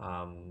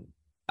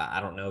 I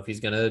don't know if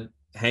he's going to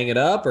hang it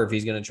up or if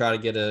he's going to try to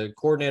get a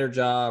coordinator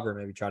job or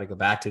maybe try to go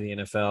back to the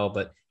NFL,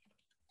 but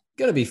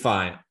going to be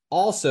fine.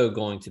 Also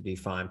going to be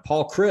fine.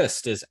 Paul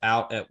Chryst is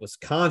out at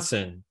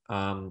Wisconsin.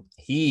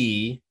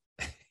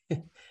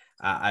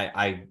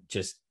 I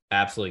just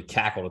absolutely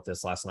cackled at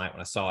this last night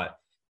when I saw it.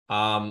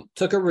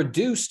 Took a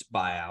reduced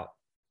buyout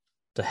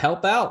to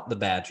help out the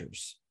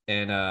Badgers,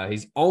 and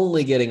he's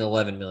only getting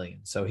 $11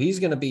 million, so he's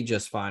going to be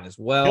just fine as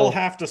well. He'll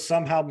have to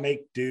somehow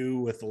make do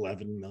with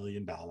 $11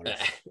 million.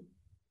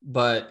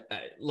 But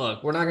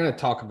look, we're not going to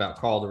talk about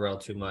Carl Durrell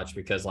too much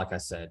because, like I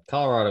said,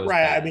 Colorado is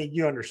right. bad. I mean,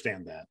 you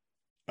understand that.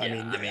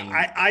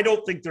 I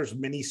don't think there's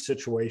many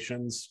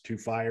situations to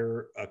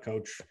fire a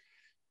coach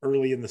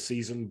early in the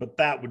season, but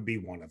that would be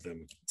one of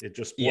them. It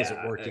just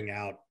wasn't working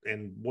out,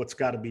 and what's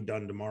got to be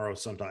done tomorrow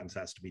sometimes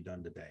has to be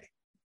done today.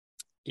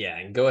 Yeah,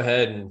 and go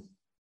ahead and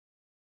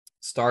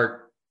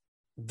start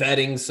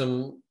vetting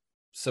some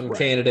right.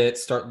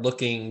 Candidates, start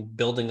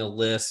building a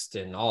list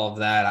and all of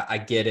that. I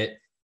get it.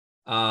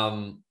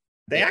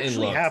 They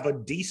actually have a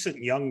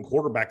decent young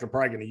quarterback. They're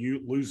probably going to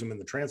lose him in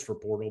the transfer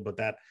portal, but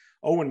that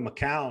Owen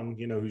McCown,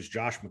 who's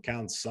Josh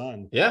McCown's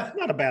son,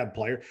 not a bad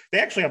player. They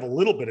actually have a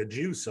little bit of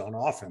juice on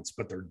offense,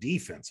 but their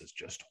defense is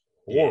just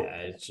horrible. Yeah,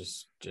 it's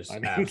just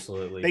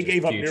absolutely. They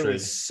gave up nearly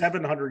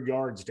 700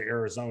 yards to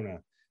Arizona,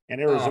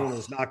 and Arizona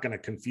is not going to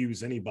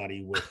confuse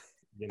anybody with,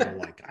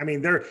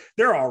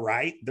 they're all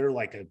right. They're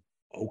like a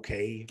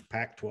okay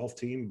Pac-12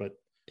 team, but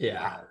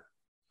yeah.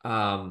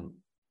 Wow.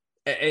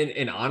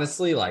 And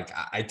honestly, like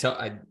I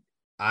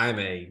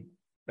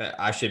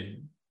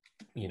should,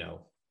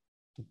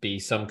 be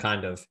some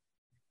kind of,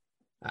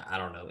 I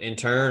don't know,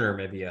 intern or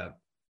maybe a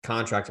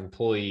contract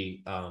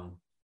employee, or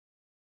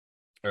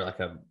like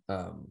a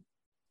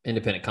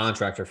independent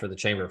contractor for the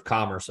Chamber of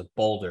Commerce of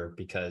Boulder,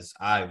 because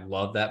I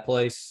love that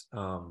place.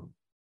 I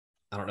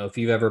don't know if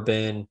you've ever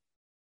been.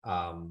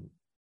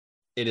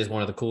 It is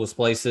one of the coolest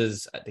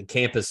places. The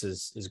campus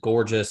is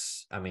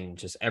gorgeous. I mean,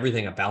 just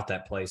everything about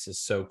that place is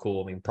so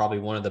cool. I mean, probably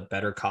one of the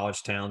better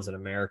college towns in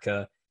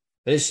America.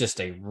 It's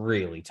just a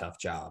really tough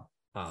job.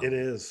 It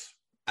is.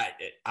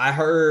 I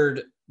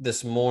heard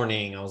this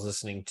morning, I was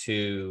listening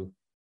to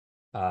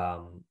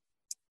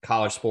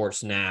College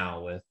Sports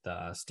Now with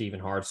Stephen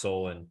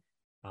Hartzell, and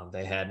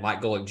they had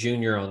Mike Golick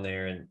Jr. on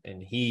there,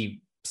 and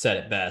he said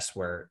it best,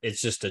 where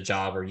it's just a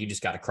job where you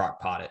just got to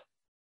crock pot it.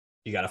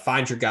 You got to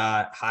find your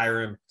guy,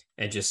 hire him,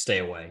 and just stay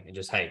away, and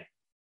just, hey,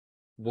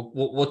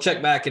 we'll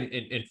check back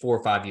in 4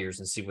 or 5 years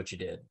and see what you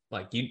did.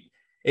 Like,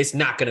 it's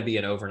not going to be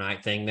an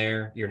overnight thing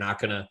there. You're not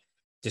going to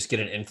just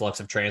get an influx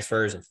of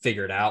transfers and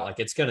figure it out. Like,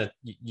 it's going to,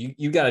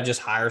 you got to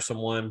just hire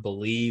someone,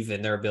 believe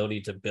in their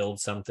ability to build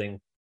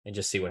something, and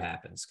just see what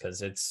happens.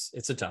 Cause it's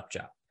a tough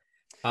job.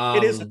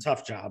 It is a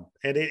tough job.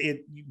 And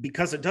it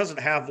because it doesn't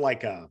have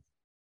like a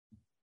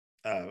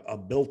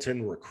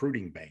built-in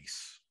recruiting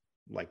base.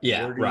 Like,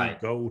 where do you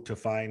go to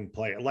find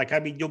players? Like, I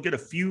mean, you'll get a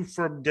few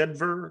from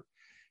Denver,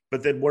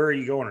 but then where are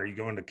you going? Are you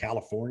going to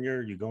California?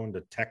 Are you going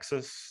to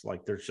Texas?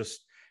 Like, there's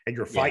just, and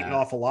you're fighting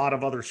off a lot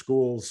of other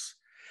schools.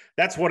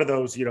 That's one of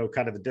those,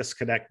 kind of the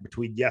disconnect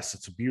between, yes,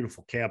 it's a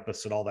beautiful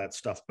campus and all that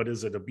stuff, but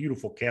is it a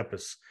beautiful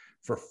campus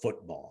for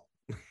football?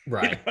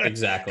 Right.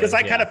 Exactly. Because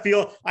I kind of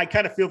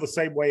feel the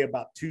same way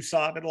about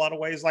Tucson in a lot of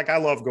ways. Like, I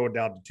love going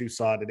down to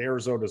Tucson, and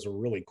Arizona is a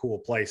really cool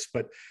place,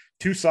 but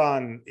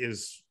Tucson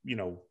is,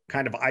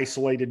 kind of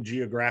isolated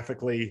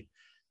geographically.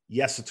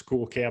 Yes, it's a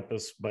cool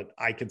campus, but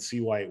I can see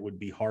why it would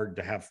be hard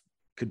to have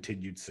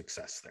continued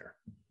success there.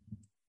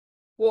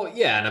 Well,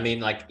 yeah. And I mean,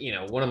 like,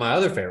 one of my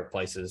other favorite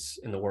places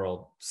in the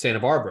world, Santa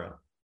Barbara,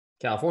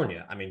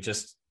 California. I mean,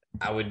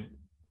 I would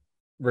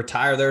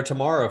retire there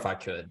tomorrow if I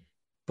could,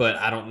 but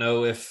I don't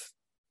know if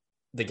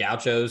the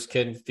Gauchos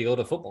can field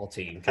a football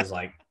team, because,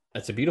 like,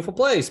 it's a beautiful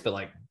place, but,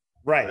 like,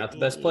 Right. Not the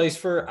best place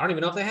for, I don't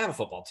even know if they have a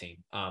football team.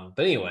 But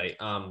anyway,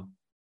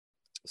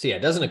 so yeah,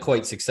 it doesn't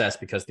equate success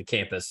because the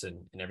campus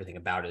and everything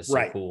about it is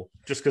so cool.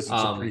 Just because it's a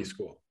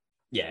preschool.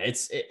 Yeah,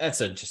 that's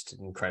just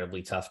an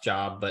incredibly tough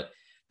job. But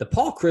the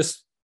Paul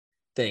Chris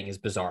thing is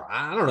bizarre.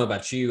 I don't know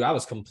about you. I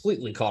was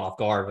completely caught off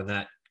guard when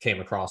that came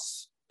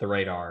across the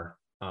radar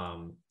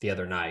the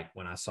other night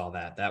when I saw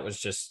that. That was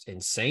just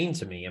insane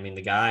to me. I mean,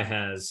 the guy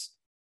has,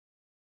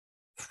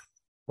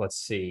 let's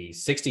see,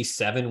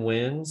 67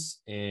 wins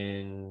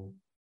in,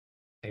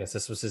 I guess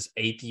this was his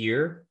 8th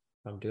year.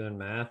 If I'm doing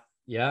math.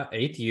 Yeah,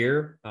 8th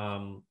year.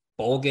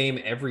 Bowl game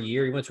every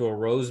year. He went to a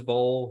Rose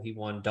Bowl. He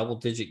won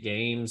double-digit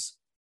games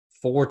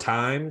 4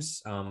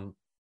 times.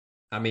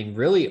 I mean,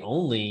 really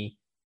only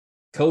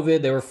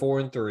COVID, they were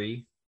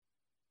 4-3.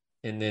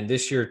 And then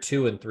this year,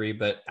 2-3.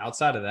 But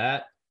outside of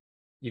that,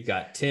 you've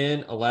got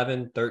 10,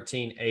 11,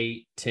 13,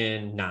 8,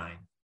 10, 9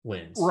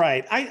 wins.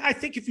 Right. I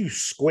think if you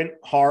squint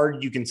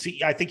hard, you can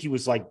see, I think he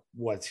was like,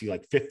 what's he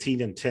like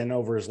 15-10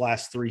 over his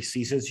last 3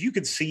 seasons. You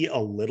could see a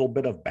little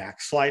bit of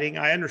backsliding.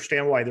 I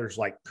understand why there's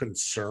like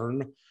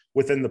concern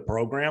within the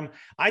program.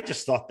 I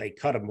just thought they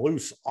cut him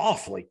loose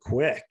awfully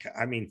quick.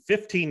 I mean,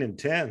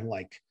 15-10,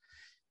 like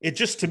it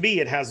just, to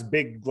me, it has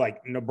big, like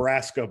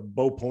Nebraska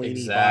Bo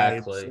Pelini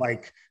vibes.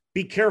 Like,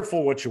 be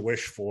careful what you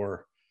wish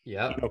for.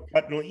 Yeah.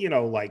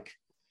 Like,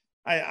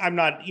 I'm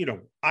not,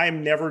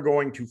 I'm never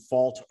going to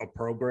fault a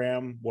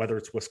program, whether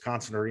it's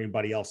Wisconsin or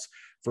anybody else,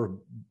 for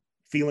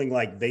feeling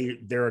like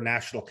they're a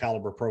national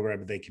caliber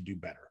program. They could do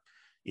better.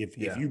 If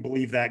you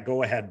believe that,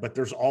 go ahead. But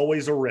there's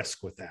always a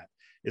risk with that,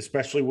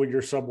 especially when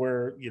you're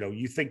somewhere,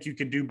 you think you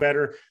can do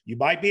better. You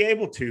might be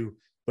able to,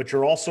 but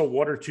you're also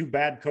 1 or 2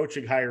 bad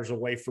coaching hires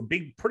away from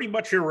being pretty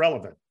much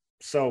irrelevant.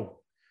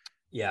 So,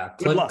 yeah,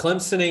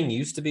 Clemsoning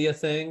used to be a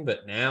thing,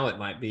 but now it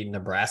might be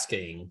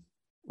Nebraskaing.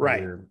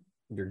 Right.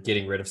 You're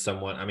getting rid of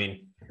someone. I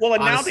mean, well,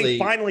 and honestly, now they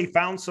finally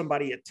found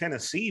somebody at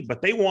Tennessee,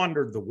 but they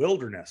wandered the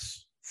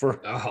wilderness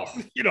for a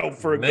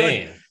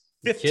good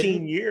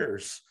 15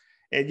 years.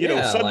 And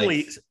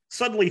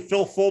suddenly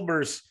Phil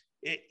Fulmer's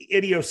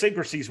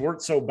idiosyncrasies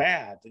weren't so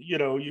bad.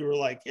 You were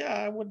like, yeah,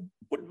 I wouldn't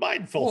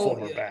mind Phil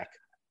Fulmer back.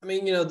 I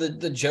mean,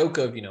 the joke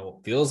of,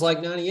 feels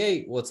like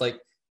 98. Well, it's like,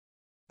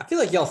 I feel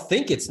like y'all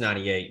think it's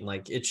 98 and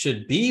like it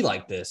should be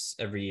like this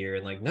every year.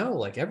 And like, no,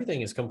 like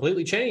everything is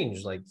completely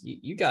changed. Like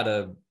you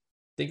gotta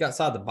think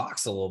outside the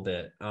box a little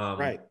bit.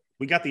 Right.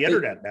 We got the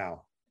internet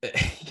now.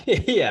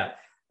 Yeah.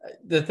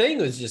 The thing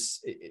was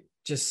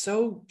just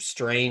so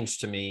strange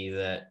to me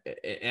that,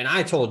 and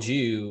I told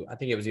you, I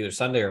think it was either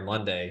Sunday or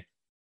Monday.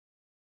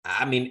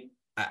 I mean,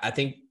 I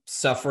think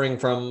suffering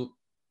from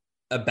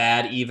a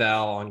bad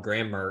eval on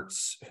Graham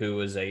Mertz, who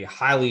was a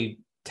highly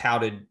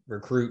touted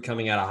recruit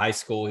coming out of high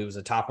school. He was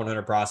a top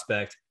 100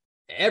 prospect.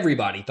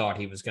 Everybody thought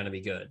he was going to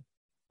be good,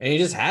 and he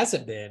just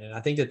hasn't been. And I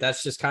think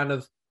that's just kind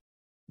of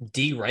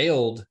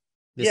derailed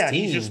this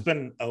team. He's just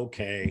been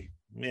okay.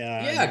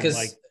 Yeah,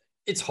 because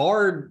it's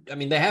hard. I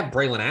mean, they have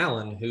Braylon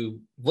Allen, who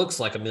looks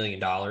like $1 million,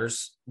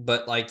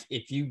 but like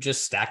if you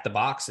just stack the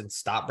box and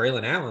stop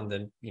Braylon Allen,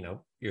 then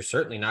you're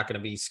certainly not going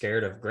to be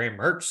scared of Graham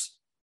Mertz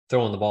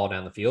throwing the ball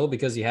down the field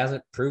because he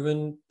hasn't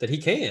proven that he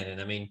can.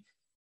 And I mean,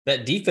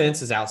 that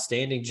defense is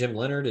outstanding. Jim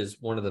Leonard is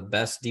one of the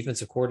best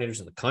defensive coordinators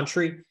in the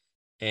country.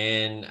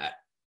 And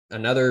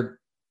another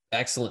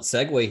excellent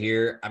segue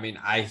here. I mean,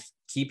 I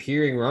keep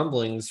hearing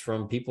rumblings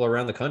from people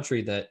around the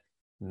country that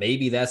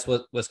maybe that's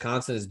what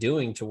Wisconsin is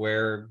doing, to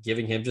where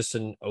giving him just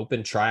an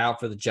open tryout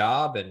for the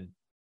job and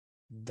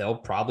they'll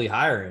probably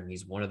hire him.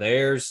 He's one of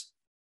theirs.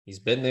 He's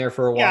been there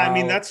for a while. Yeah, I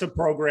mean, that's a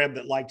program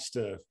that likes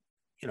to,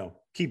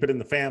 keep it in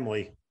the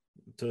family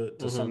to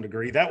some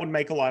degree. That would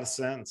make a lot of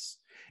sense.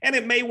 And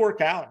it may work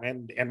out.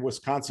 And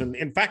Wisconsin,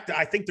 in fact,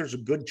 I think there's a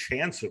good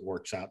chance it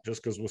works out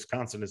just because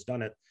Wisconsin has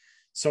done it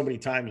so many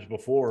times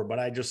before. But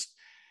I just,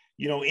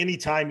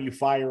 anytime you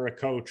fire a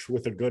coach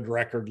with a good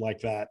record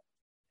like that,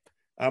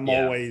 I'm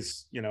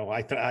always,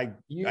 I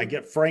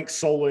get Frank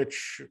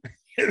Solich,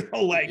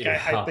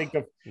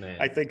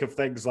 I think of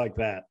things like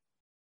that.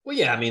 Well,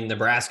 yeah, I mean,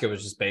 Nebraska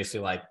was just basically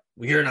like,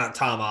 well, you're not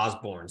Tom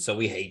Osborne, so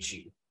we hate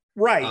you.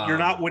 Right. You're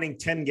not winning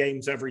 10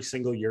 games every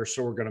single year,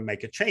 so we're going to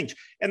make a change.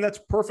 And that's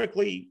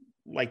perfectly,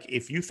 like,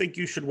 if you think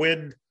you should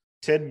win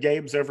 10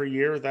 games every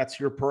year, that's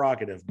your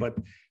prerogative. But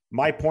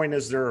my point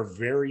is there are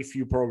very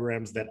few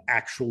programs that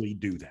actually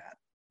do that.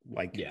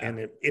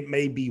 And it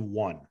may be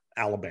one,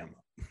 Alabama.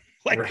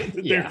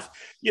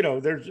 It's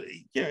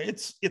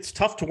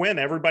tough to win.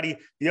 Everybody,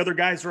 the other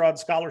guys are on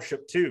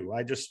scholarship too.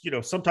 I just,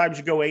 sometimes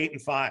you go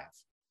 8-5.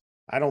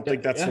 I don't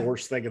think that's the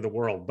worst thing in the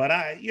world, but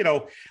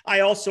I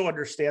also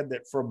understand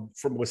that from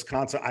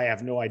Wisconsin, I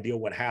have no idea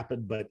what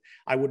happened, but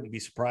I wouldn't be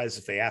surprised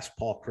if they asked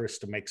Paul Chris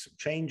to make some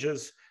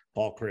changes.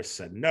 Paul Chris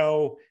said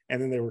no,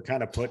 and then they were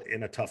kind of put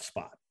in a tough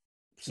spot.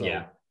 So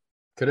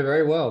could have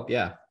very well.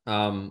 Yeah.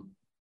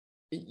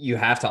 You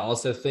have to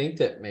also think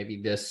that maybe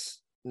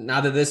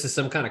not that this is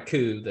some kind of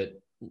coup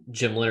that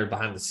Jim Leonard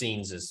behind the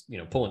scenes is,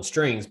 pulling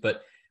strings,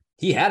 but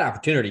he had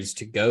opportunities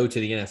to go to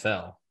the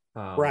NFL.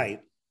 Right.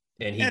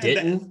 And he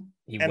didn't.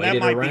 and that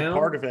might be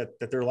part of it,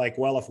 that they're like,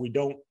 well, if we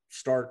don't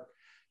start,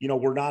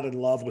 we're not in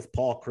love with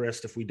Paul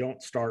Chryst. If we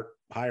don't start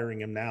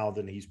hiring him now,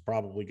 then he's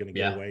probably going to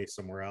go away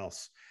somewhere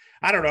else.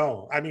 I don't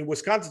know. I mean,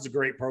 Wisconsin's a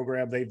great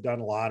program. They've done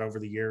a lot over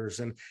the years.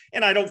 And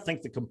I don't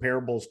think the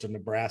comparables to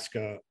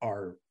Nebraska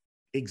are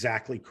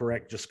exactly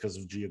correct just because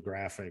of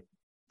geographic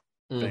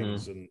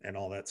things and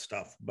all that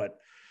stuff. But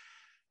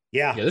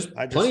there's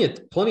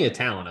plenty of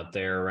talent up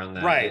there around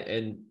that. Right.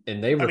 And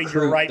they recruit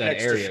you're right that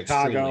next area to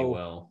Chicago, extremely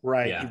well.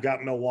 Right. Yeah. You've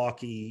got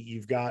Milwaukee,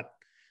 you've got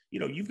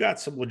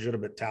some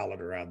legitimate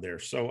talent around there.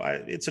 So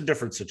it's a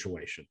different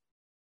situation.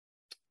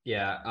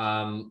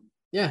 Yeah.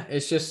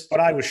 It's just, but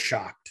I was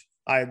shocked.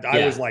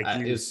 I was like,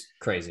 it was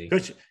crazy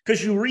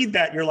because you read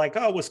that, you're like,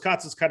 oh,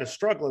 Wisconsin's kind of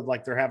struggling,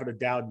 like they're having a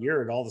down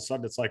year, and all of a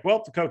sudden it's like,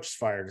 well, the coach is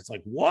fired. It's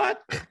like,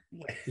 what?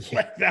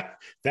 Like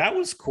that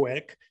was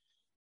quick.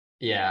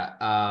 Yeah.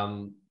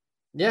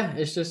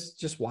 It's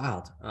just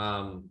wild.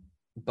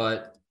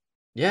 But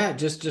yeah,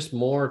 just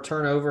more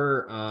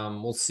turnover.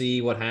 We'll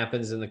see what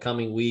happens in the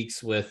coming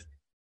weeks with,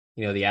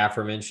 the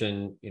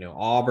aforementioned,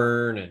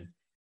 Auburn and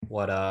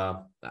what,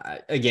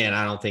 again,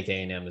 I don't think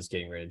A&M is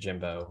getting rid of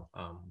Jimbo,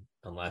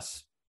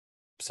 unless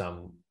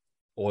some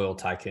oil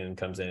tycoon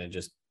comes in and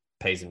just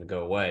pays him to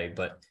go away.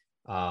 But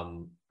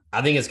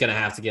I think it's going to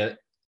have to get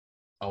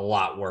a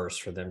lot worse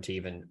for them to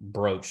even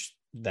broach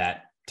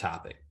that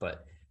topic.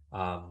 But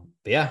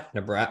yeah,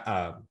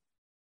 Nebraska,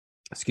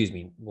 excuse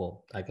me.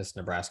 Well, I guess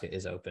Nebraska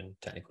is open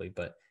technically,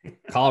 but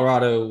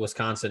Colorado,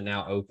 Wisconsin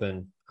now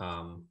open.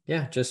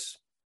 Just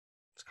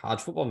it's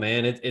college football,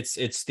 man.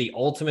 It's the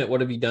ultimate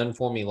what have you done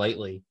for me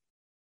lately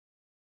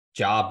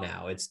job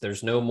now.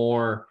 There's no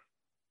more,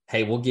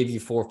 hey, we'll give you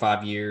 4 or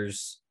 5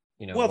 years.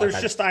 Well,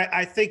 there's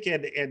I think,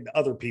 and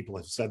other people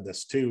have said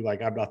this too,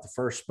 like I'm not the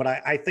first, but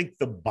I think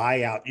the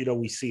buyout,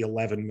 we see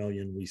 11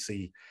 million, we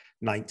see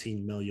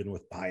 19 million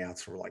with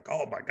buyouts. We're like,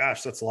 oh my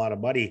gosh, that's a lot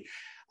of money.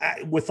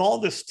 With all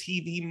this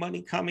TV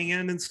money coming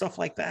in and stuff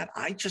like that,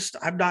 I'm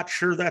not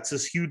sure that's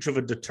as huge of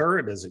a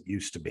deterrent as it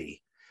used to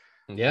be.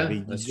 Yeah,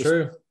 that's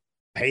true.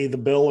 Pay the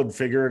bill and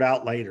figure it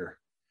out later.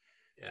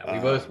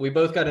 Yeah, we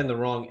both got in the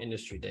wrong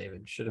industry,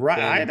 David. Should have been,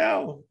 I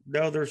know.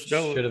 No,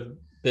 should have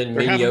been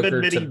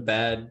mediocre to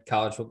bad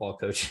college football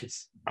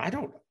coaches.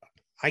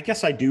 I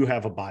guess I do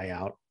have a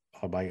buyout.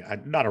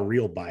 Not a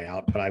real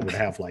buyout, but I would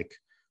have like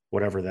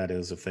whatever that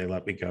is if they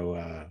let me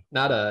go.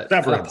 Not a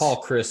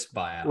Paul Chryst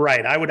buyout.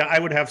 Right. I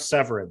would have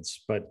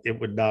severance, but it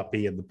would not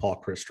be in the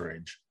Paul Chryst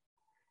range.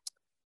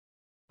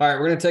 All right,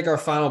 we're going to take our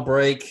final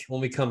break. When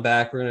we come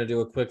back, we're going to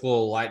do a quick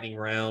little lightning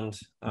round,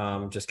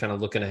 just kind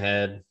of looking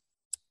ahead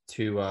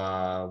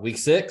to week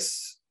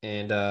 6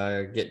 and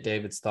get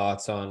David's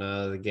thoughts on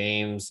the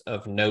games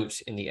of note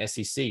in the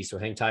SEC. So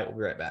hang tight. We'll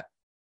be right back.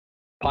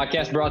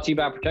 Podcast brought to you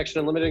by Protection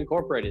Unlimited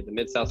Incorporated, the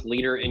Mid-South's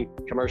leader in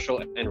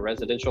commercial and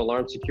residential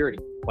alarm security.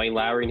 Wayne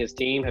Lowry and his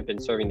team have been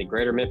serving the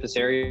greater Memphis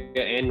area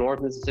and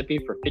North Mississippi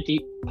for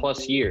 50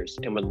 plus years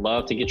and would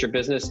love to get your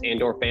business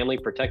and or family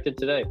protected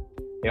today.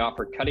 They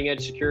offer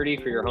cutting-edge security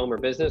for your home or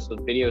business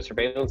with video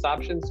surveillance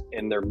options,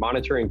 and they're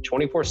monitoring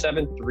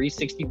 24/7,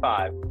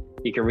 365.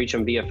 You can reach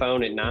them via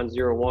phone at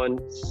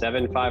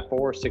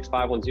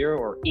 901-754-6510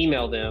 or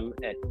email them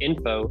at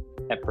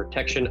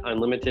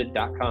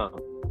info@protectionunlimited.com.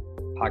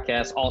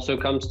 Podcast also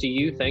comes to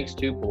you thanks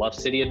to Bluff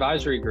City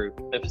Advisory Group,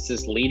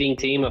 Memphis's leading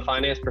team of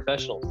finance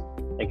professionals.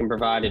 They can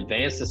provide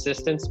advanced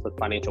assistance with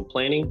financial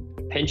planning,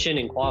 pension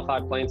and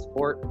qualified plan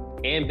support,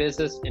 and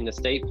business and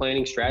estate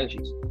planning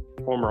strategies.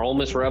 Former Ole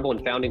Miss Rebel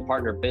and founding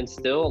partner Ben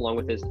Still, along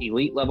with his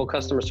elite level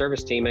customer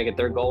service team, make it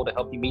their goal to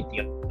help you meet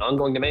the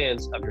ongoing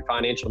demands of your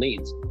financial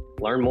needs.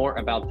 Learn more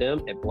about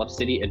them at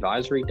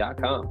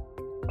bluffcityadvisory.com.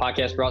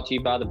 Podcast brought to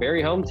you by the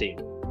Berry Home Team.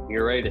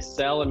 You're ready to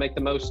sell and make the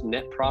most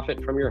net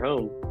profit from your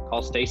home.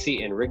 Call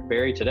Stacy and Rick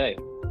Berry today.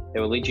 They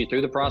will lead you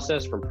through the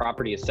process from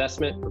property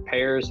assessment,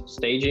 repairs,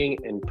 staging,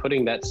 and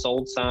putting that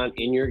sold sign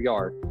in your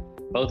yard.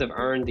 Both have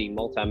earned the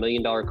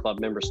multi-million-dollar club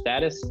member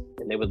status,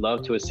 and they would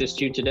love to assist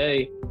you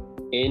today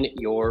in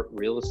your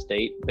real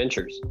estate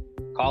ventures.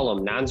 Call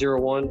them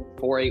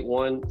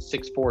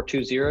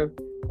 901-481-6420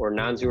 or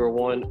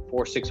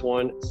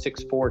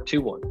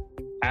 901-461-6421.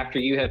 After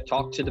you have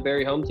talked to the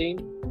Berry Home Team,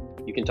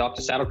 you can talk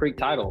to Saddle Creek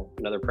Title,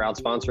 another proud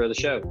sponsor of the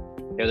show.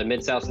 They're the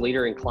Mid-South's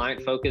leader in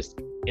client-focused,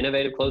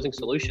 innovative closing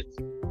solutions.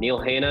 Neil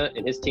Hanna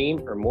and his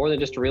team are more than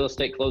just a real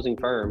estate closing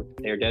firm.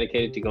 They are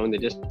dedicated to going the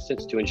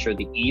distance to ensure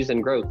the ease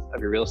and growth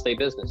of your real estate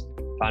business.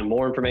 Find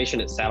more information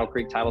at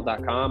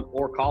saddlecreektitle.com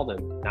or call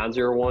them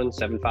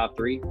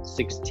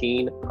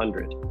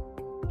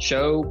 901-753-1600.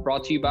 Show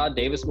brought to you by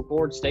Davis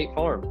McCord State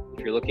Farm. If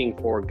you're looking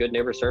for good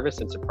neighbor service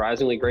and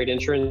surprisingly great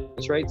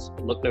insurance rates,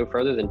 look no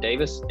further than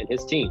Davis and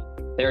his team.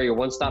 They are your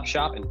one-stop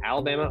shop in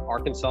Alabama,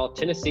 Arkansas,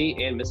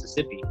 Tennessee, and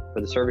Mississippi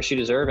for the service you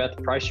deserve at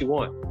the price you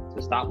want.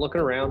 So stop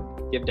looking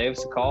around. Give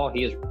Davis a call.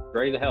 He is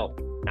ready to help.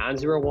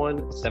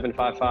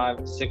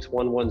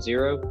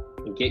 901-755-6110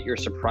 and get your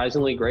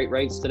surprisingly great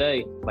rates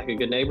today. Like a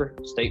good neighbor,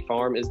 State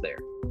Farm is there.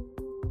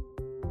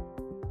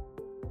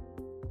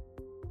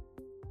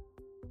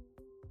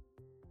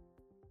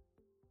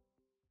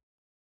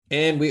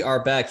 And we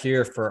are back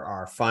here for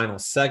our final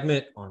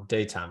segment on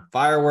Daytime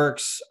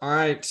Fireworks. All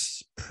right,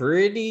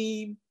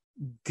 pretty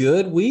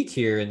good week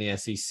here in the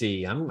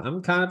SEC.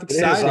 I'm kind of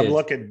excited. I'm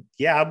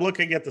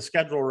looking at the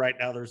schedule right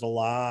now. There's a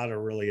lot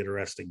of really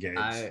interesting games.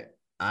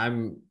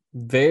 I'm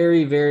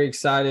very, very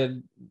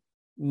excited,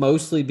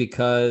 mostly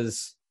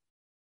because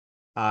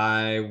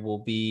I will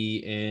be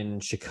in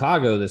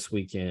Chicago this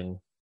weekend,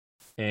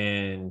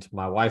 and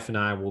my wife and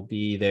I will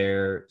be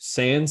there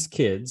sans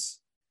kids.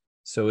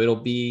 So it'll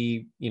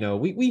be,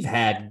 we've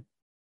had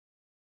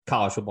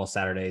college football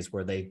Saturdays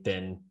where they've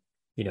been,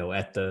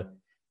 at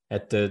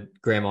the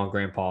grandma and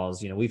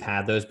grandpa's, we've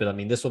had those, but I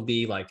mean, this will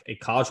be like a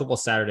college football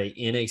Saturday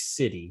in a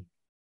city,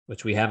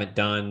 which we haven't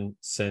done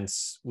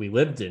since we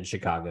lived in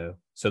Chicago.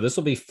 So this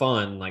will be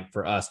fun, like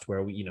for us, to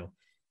where we,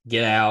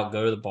 get out,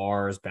 go to the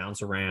bars,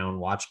 bounce around,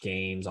 watch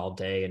games all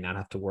day, and not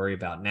have to worry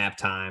about nap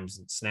times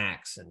and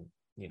snacks. And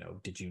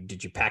did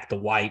you pack the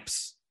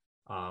wipes?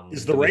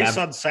 Is the race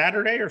on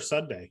Saturday or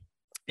Sunday?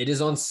 It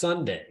is on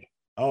Sunday.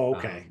 Oh,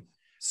 okay.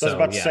 So I was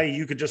about to say,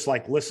 you could just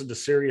like listen to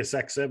Sirius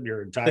XM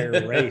your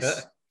entire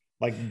race,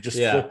 like just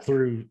flip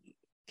through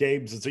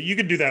games. And so you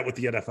could do that with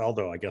the NFL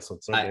though, I guess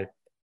on Sunday.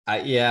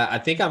 I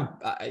think I'm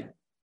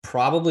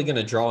probably going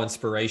to draw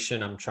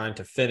inspiration. I'm trying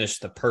to finish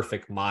the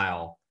perfect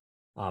mile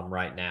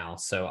right now.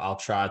 So I'll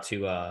try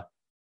to,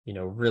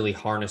 really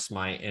harness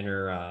my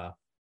inner,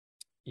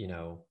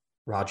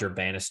 Roger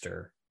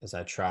Bannister as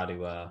I try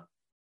to,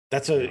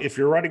 if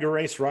you're running a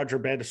race, Roger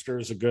Bannister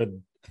is a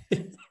good,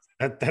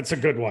 that's a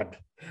good one.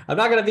 I'm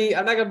not going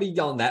to be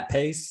on that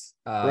pace.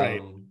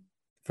 Right.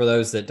 For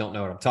those that don't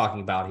know what I'm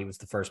talking about, he was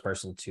the first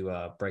person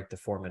to break the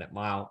 4-minute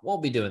mile.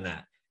 Won't be doing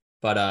that,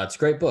 but it's a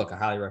great book. I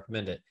highly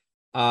recommend it.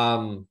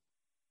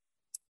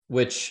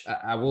 Which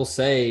I will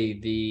say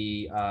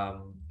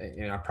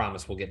I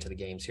promise we'll get to the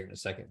games here in a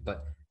second,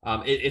 but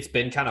it's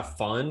been kind of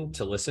fun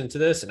to listen to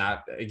this. And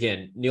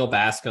again, Neil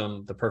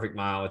Bascom, The Perfect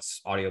Mile, it's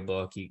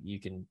audiobook.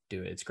 You can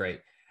do it. It's great.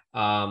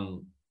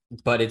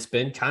 But it's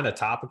been kind of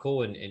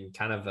topical and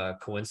kind of a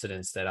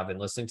coincidence that I've been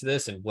listening to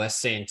this. And Wes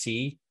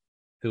Santee,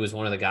 who was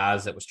one of the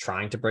guys that was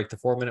trying to break the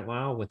 4-minute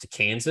mile, went to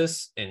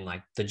Kansas, and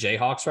like the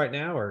Jayhawks right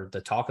now are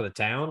the talk of the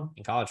town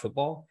in college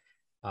football.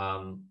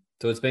 So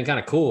it's been kind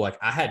of cool. Like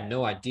I had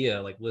no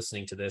idea, like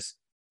listening to this,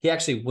 he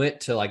actually went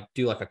to like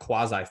do like a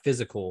quasi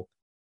physical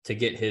to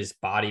get his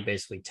body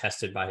basically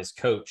tested by his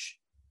coach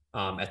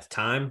at the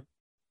time.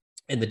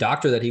 And the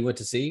doctor that he went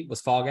to see was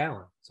Fog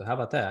Allen. So how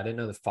about that? I didn't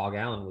know that Fog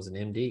Allen was an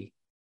MD.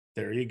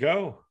 There you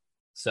go.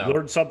 So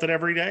learn something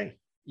every day.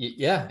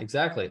 Yeah,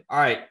 exactly. All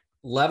right.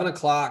 11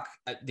 o'clock.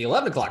 The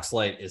 11 o'clock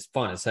slate is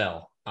fun as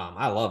hell.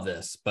 I love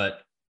this,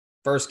 but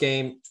first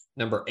game,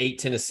 number 8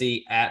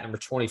 Tennessee at number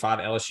 25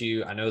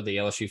 LSU. I know the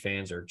LSU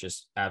fans are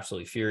just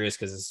absolutely furious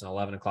because it's an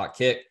 11 o'clock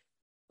kick.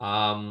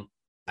 I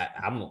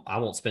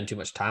won't spend too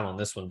much time on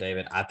this one,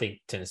 David. I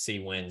think Tennessee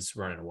wins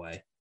running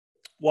away.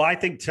 Well, I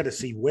think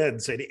Tennessee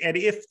wins. And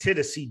if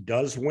Tennessee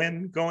does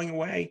win going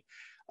away,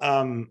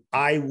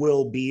 I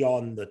will be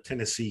on the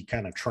Tennessee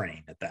kind of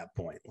train at that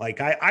point. Like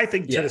I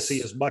think Tennessee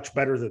is much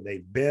better than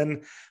they've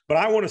been, but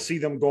I want to see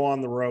them go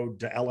on the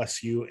road to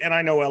LSU. And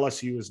I know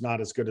LSU is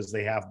not as good as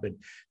they have been,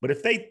 but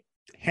if they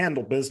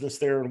handle business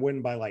there and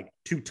win by like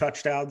 2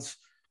 touchdowns,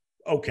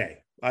 okay,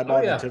 I'm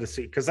on the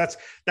Tennessee, because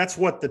that's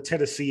what the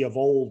Tennessee of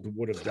old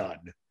would have done,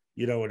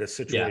 in a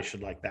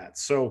situation like that.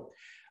 So,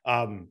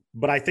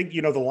 but I think,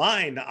 the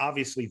line,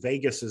 obviously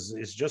Vegas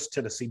is just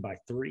Tennessee by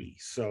 3.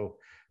 So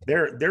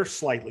they're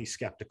slightly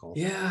skeptical.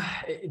 Yeah.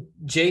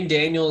 Jane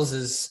Daniels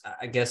is,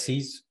 I guess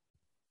he's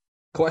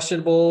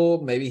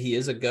questionable. Maybe he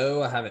is a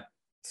go. I haven't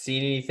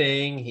seen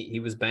anything. He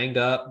was banged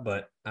up,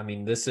 but I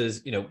mean, this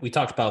is, we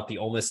talked about the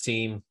Ole Miss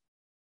team,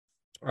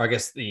 or I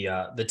guess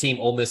the team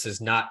Ole Miss is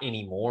not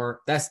anymore.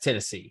 That's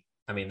Tennessee.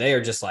 I mean, they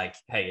are just like,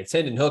 hey, it's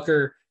Hendon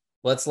Hooker.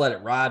 Let's let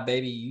it ride,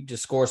 baby. You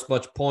just score us a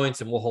bunch of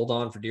points and we'll hold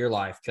on for dear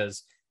life,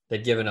 because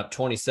they'd given up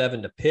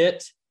 27 to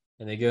Pitt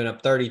and they've given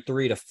up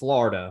 33 to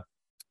Florida.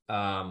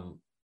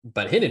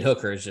 But Hendon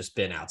Hooker has just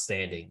been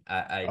outstanding.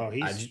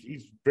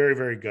 He's very,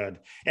 very good.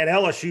 And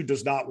LSU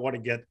does not want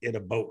to get in a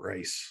boat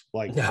race.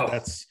 Like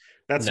that's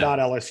not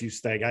LSU's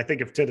thing. I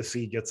think if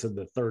Tennessee gets in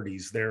the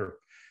 30s,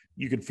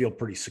 you can feel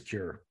pretty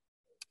secure.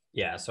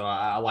 Yeah. So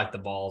I like the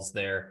balls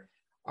there.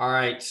 All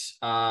right.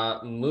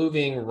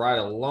 Moving right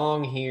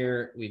along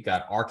here, we've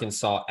got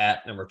Arkansas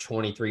at number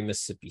 23,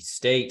 Mississippi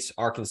State.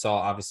 Arkansas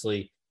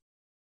obviously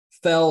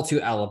fell to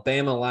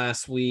Alabama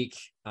last week.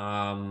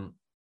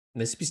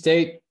 Mississippi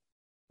State,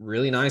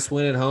 really nice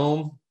win at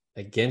home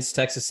against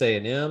Texas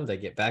A&M. They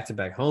get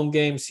back-to-back home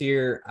games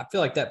here. I feel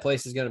like that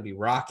place is going to be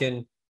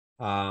rocking.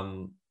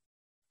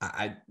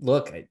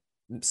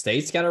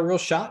 State's got a real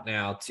shot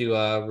now to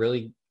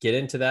really get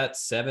into that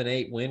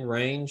 7-8 win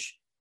range.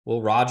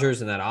 Will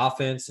Rogers and that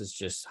offense is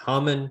just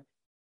humming.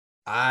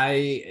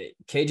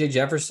 KJ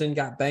Jefferson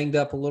got banged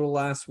up a little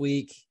last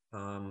week.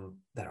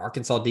 That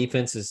Arkansas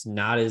defense is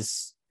not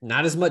as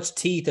much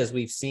teeth as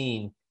we've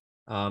seen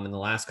in the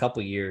last couple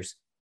of years.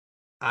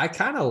 I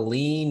kind of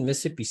lean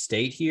Mississippi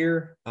State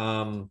here.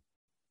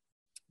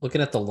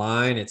 looking at the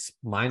line, it's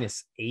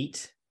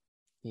 -8.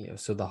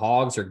 So the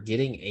Hogs are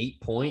getting 8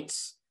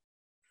 points.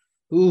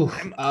 Ooh,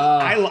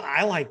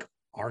 I like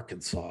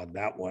Arkansas in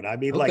that one. I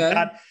mean, like okay.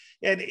 that,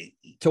 and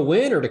To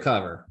win or to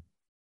cover?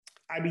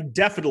 I mean,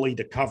 definitely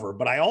to cover,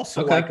 but I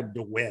also Okay. like them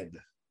to win,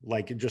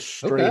 like just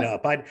straight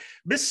up.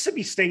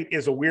 Mississippi State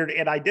is a weird,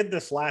 and I did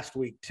this last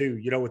week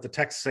too. With the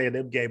Texas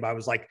A&M game, I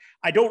was like,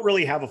 I don't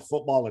really have a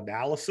football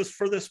analysis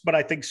for this, but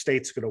I think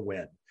State's going to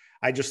win.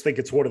 I just think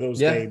it's one of those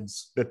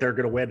games that they're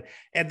going to win,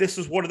 and this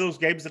is one of those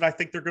games that I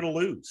think they're going to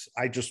lose.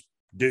 I just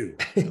do.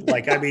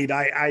 Like, I mean,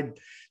 I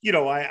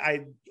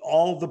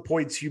all the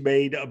points you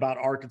made about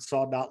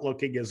Arkansas not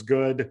looking as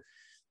good,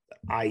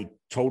 I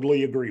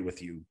totally agree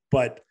with you,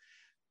 but.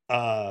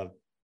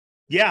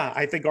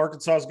 I think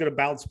Arkansas is going to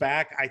bounce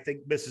back. I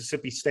think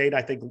Mississippi State,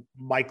 I think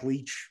Mike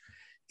Leach,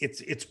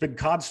 it's been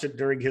constant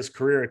during his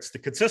career. It's the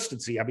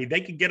consistency. I mean,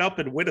 they can get up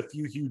and win a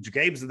few huge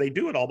games, and they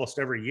do it almost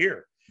every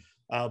year.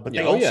 But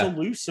they also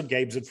lose some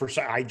games. And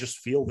I just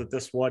feel that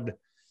this one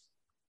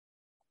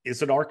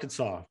is an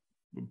Arkansas,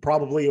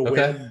 probably a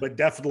win, but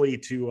definitely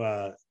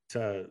to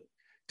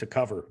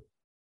cover.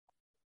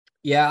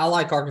 Yeah, I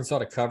like Arkansas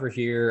to cover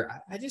here.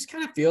 I just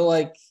kind of feel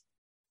like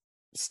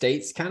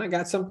State's kind of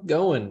got something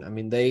going. I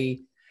mean,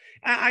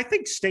 I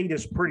think State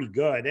is pretty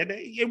good, and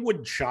it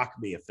wouldn't shock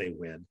me if they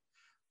win.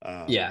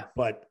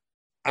 But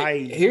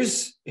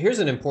here's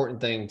an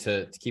important thing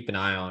to keep an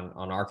eye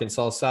on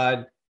Arkansas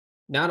side.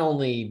 Not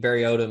only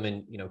Barry Odom,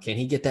 and can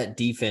he get that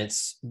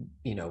defense?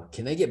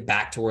 Can they get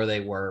back to where they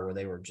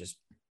were just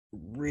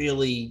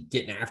really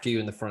getting after you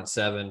in the front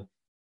seven,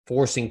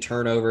 forcing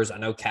turnovers? I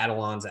know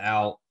Catalan's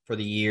out for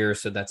the year,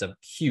 so that's a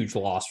huge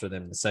loss for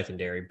them in the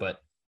secondary, but.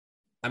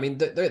 I mean,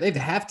 they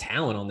have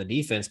talent on the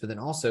defense, but then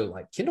also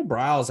like Kendall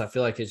Briles, I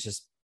feel like it's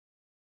just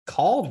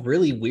called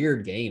really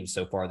weird games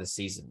so far this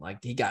season.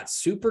 Like he got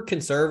super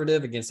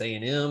conservative against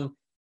A&M.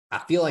 I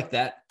feel like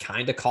that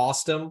kind of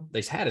cost them.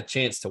 They had a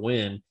chance to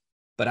win,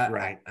 but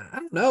I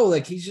don't know.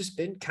 Like he's just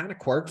been kind of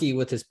quirky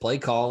with his play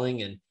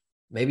calling, and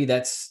maybe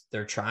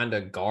they're trying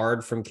to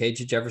guard from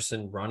KJ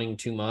Jefferson running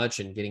too much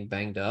and getting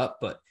banged up.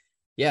 But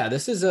yeah,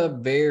 this is a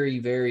very,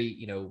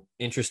 very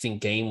interesting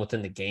game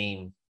within the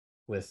game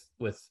with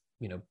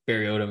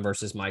Barry Odom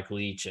versus Mike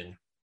Leach and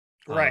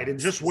and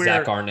just where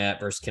Zach Arnett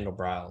versus Kendall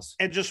Briles,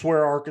 and just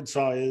where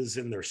Arkansas is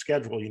in their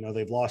schedule.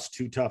 They've lost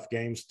 2 tough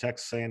games,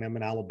 Texas A&M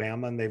and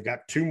Alabama, and they've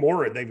got 2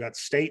 more. They've got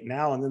State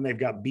now, and then they've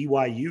got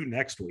BYU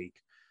next week.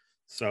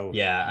 So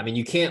yeah, I mean,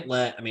 you can't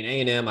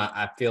A&M.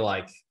 I feel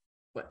like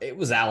it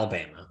was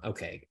Alabama,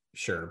 okay,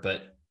 sure,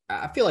 but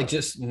I feel like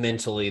just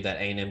mentally that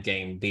A&M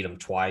game beat them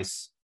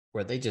twice,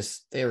 where they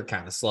were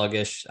kind of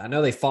sluggish. I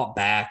know they fought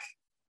back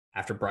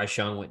after Bryce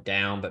Young went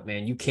down, but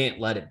man, you can't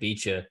let it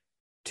beat you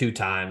 2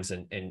 times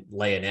and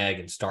lay an egg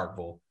in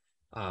Starkville.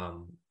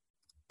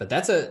 But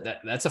that's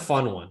a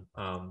fun one.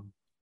 All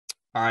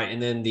right. And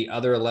then the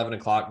other 11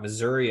 o'clock,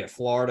 Missouri at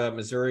Florida.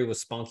 Missouri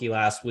was spunky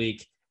last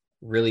week,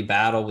 really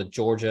battled with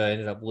Georgia,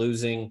 ended up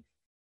losing.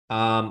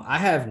 I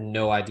have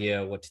no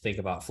idea what to think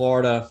about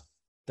Florida.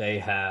 They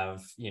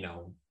have,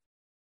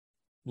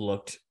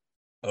 looked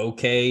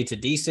okay to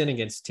decent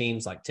against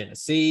teams like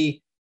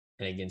Tennessee,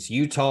 and against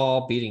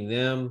Utah, beating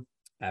them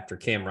after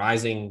Cam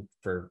Rising,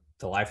 for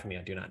the life of me,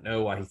 I do not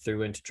know why he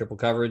threw into triple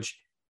coverage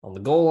on the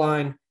goal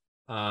line.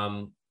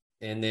 And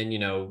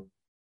then,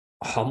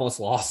 almost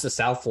lost to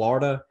South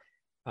Florida.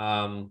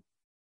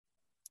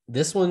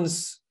 This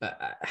one's,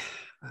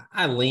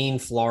 I lean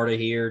Florida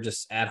here,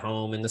 just at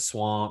home in the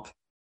swamp.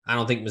 I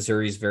don't think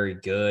Missouri's very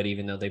good,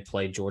 even though they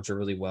played Georgia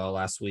really well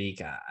last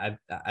week.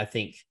 I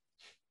think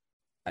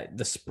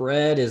the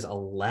spread is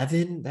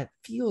 11. That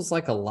feels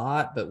like a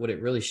lot, but would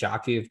it really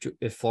shock you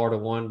if Florida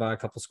won by a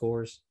couple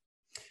scores?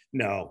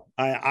 No,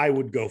 I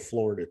would go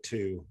Florida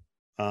too.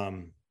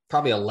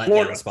 Probably a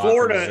letdown spot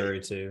for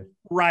Missouri too.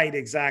 Right,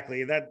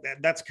 exactly.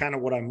 That's kind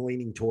of what I'm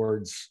leaning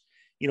towards.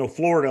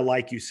 Florida,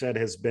 like you said,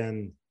 has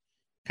been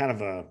kind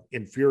of a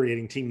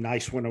infuriating team.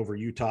 Nice win over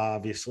Utah,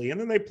 obviously. And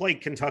then they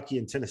played Kentucky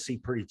and Tennessee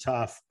pretty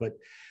tough, but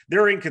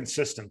they're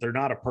inconsistent. They're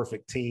not a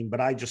perfect team, but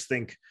I just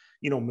think,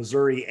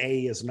 Missouri,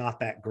 A, is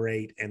not that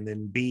great. And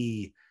then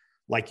B,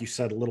 like you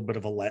said, a little bit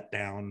of a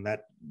letdown.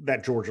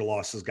 That Georgia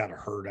loss has got to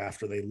hurt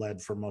after they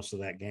led for most of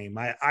that game.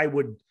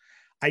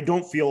 I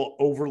don't feel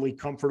overly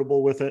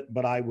comfortable with it,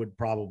 but I would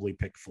probably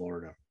pick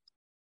Florida.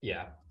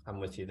 Yeah,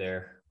 I'm with you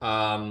there.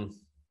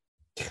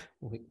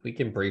 We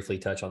can briefly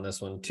touch on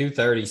this one.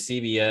 2:30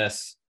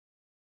 CBS,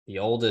 the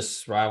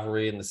oldest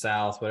rivalry in the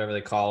South, whatever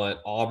they call it.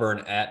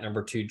 Auburn at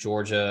number 2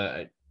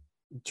 Georgia.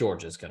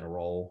 Georgia's going to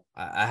roll.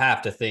 I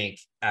have to think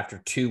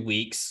after 2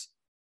 weeks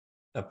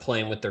of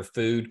playing with their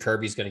food,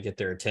 Kirby's going to get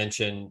their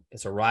attention.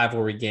 It's a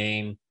rivalry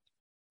game.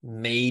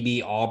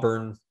 Maybe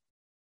Auburn,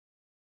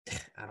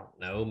 I don't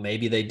know.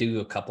 Maybe they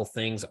do a couple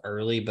things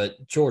early,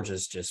 but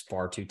Georgia's just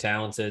far too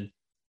talented.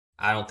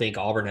 I don't think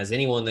Auburn has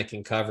anyone that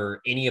can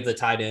cover any of the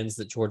tight ends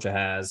that Georgia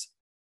has.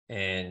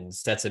 And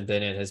Stetson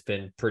Bennett has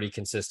been pretty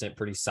consistent,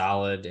 pretty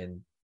solid.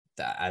 And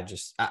I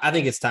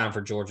think it's time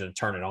for Georgia to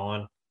turn it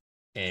on.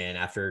 And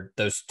after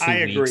those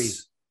 2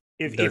 weeks,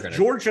 If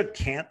Georgia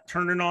can't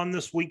turn it on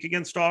this week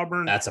against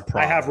Auburn, that's a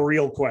problem. I have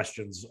real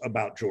questions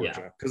about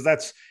Georgia because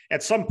that's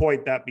at some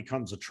point that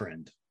becomes a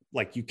trend.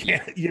 Like you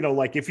can't,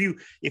 like if you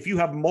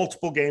have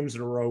multiple games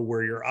in a row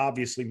where you're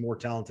obviously more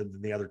talented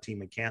than the other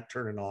team and can't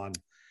turn it on,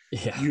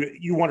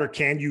 you wonder,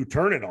 can you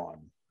turn it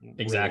on?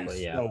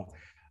 Exactly. Really?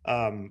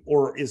 So,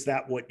 or is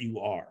that what you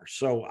are?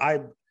 So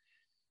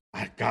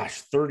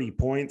gosh, 30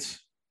 points.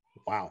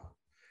 Wow.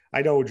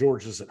 I know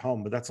Georgia's at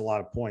home, but that's a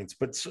lot of points.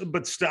 But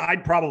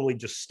I'd probably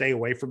just stay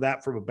away from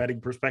that from a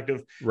betting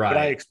perspective. Right. But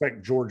I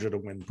expect Georgia to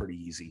win pretty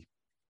easy.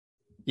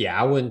 Yeah,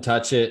 I wouldn't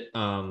touch it.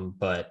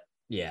 But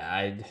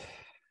yeah,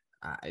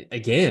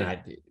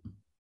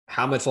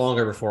 how much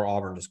longer before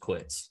Auburn just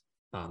quits?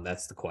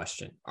 That's the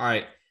question. All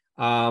right.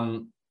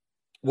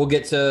 We'll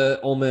get to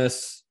Ole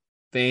Miss,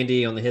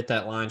 Vandy on the Hit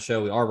That Line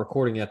show. We are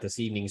recording that this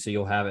evening, so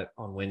you'll have it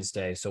on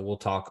Wednesday. So we'll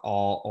talk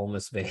all Ole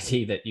Miss,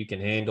 Vandy that you can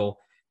handle.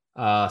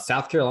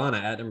 South Carolina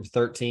at number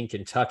 13,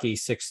 Kentucky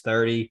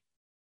 6:30.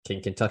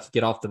 Can Kentucky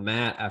get off the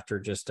mat after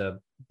just a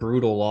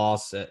brutal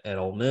loss at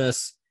Ole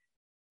Miss?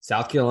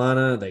 South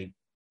Carolina, they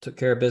took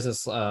care of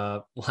business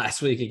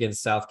last week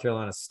against South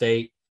Carolina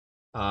State.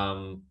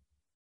 Man,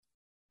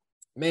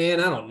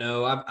 I don't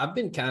know. I've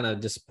been kind of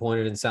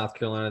disappointed in South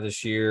Carolina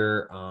this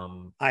year.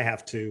 I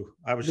have too.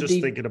 I was just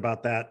thinking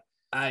about that.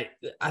 I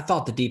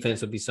thought the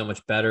defense would be so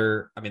much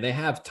better. I mean, they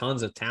have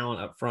tons of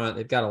talent up front.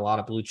 They've got a lot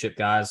of blue chip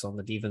guys on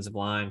the defensive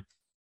line.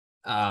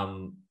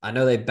 I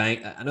know they're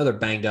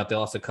banged up. They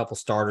lost a couple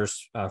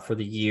starters for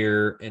the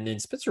year, and then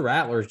Spencer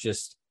Rattler's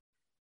just.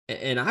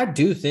 And I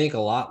do think a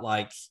lot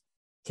like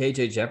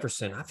KJ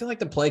Jefferson. I feel like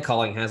the play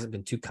calling hasn't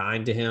been too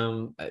kind to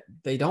him.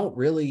 They don't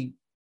really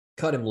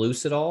cut him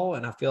loose at all,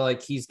 and I feel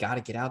like he's got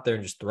to get out there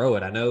and just throw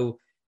it. I know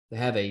they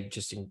have a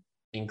just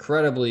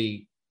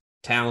incredibly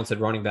talented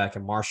running back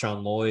in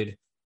Marshawn Lloyd,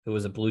 who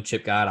was a blue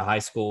chip guy out of high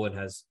school and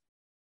has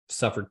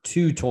suffered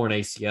 2 torn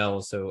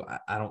ACLs. So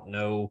I don't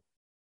know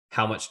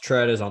how much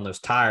tread is on those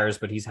tires,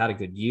 but he's had a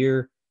good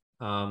year.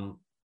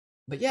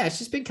 But yeah, it's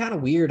just been kind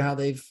of weird how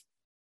they've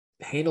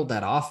handled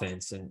that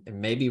offense, and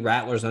maybe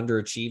Rattler's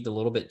underachieved a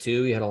little bit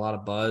too. He had a lot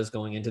of buzz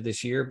going into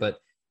this year, but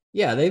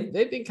yeah, they've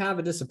been kind of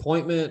a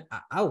disappointment.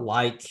 I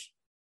like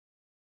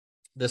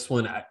this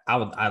one.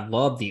 I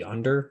love the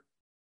under.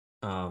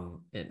 And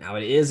now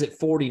it is at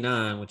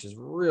 49, which is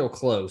real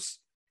close,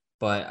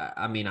 but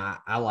I mean,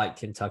 I like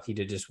Kentucky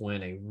to just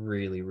win a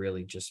really,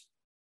 really just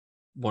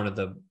one of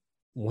the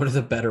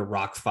better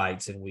rock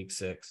fights in week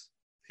 6.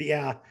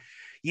 Yeah.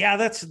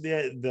 That's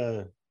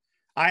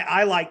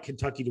I like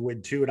Kentucky to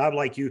win too. And I'm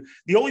like you.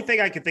 The only thing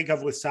I can think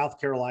of with South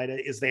Carolina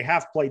is they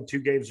have played 2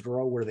 games in a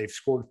row where they've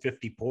scored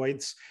 50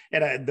 points.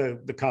 And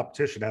the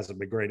competition hasn't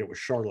been great. It was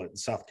Charlotte and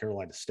South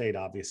Carolina State,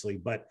 obviously.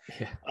 But,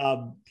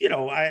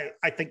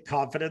 I think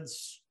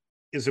confidence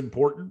is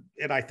important.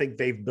 And I think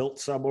they've built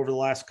some over the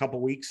last couple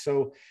of weeks.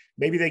 So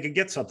maybe they could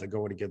get something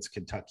going against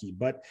Kentucky.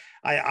 But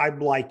I'm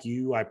like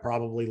you. I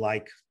probably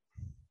like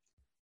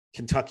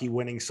Kentucky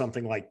winning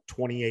something like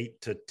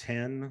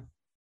 28-10.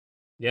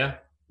 Yeah.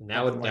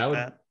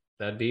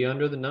 That'd be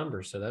under the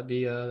number, so that'd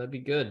be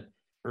good.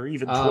 Or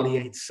even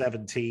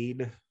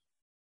 28-17.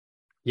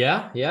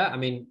 Yeah. I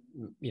mean,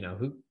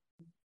 who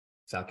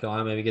South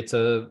Carolina maybe gets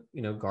a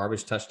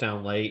garbage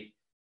touchdown late.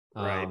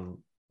 Right.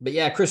 But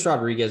yeah, Chris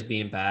Rodriguez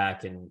being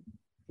back and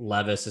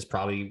Levis is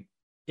probably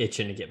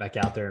itching to get back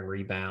out there and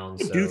rebound.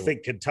 I do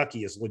think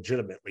Kentucky is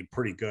legitimately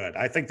pretty good.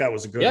 I think that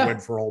was a good win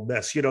for Ole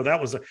Miss. That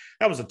was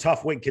a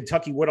tough win.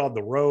 Kentucky went on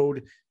the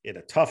road in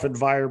a tough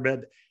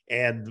environment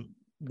and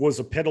was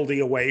a penalty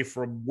away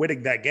from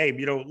winning that game.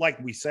 Like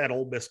we said,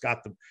 Ole Miss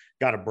got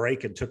a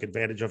break and took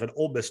advantage of it.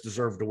 Ole Miss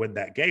deserved to win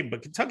that game,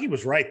 but Kentucky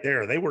was right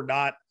there. They were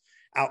not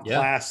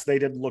outclassed. They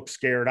didn't look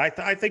scared. I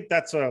think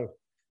that's a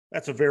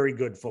very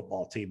good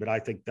football team, and I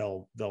think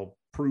they'll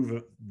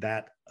prove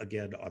that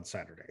again on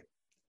Saturday.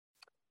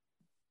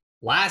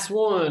 Last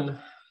one,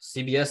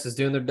 CBS is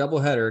doing their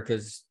doubleheader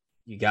because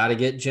you got to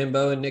get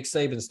Jimbo and Nick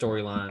Saban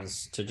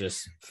storylines to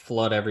just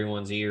flood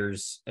everyone's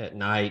ears at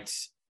night.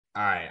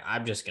 All right,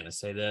 I'm just going to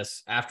say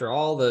this. After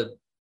all the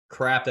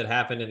crap that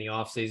happened in the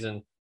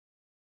offseason,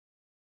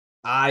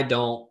 Nick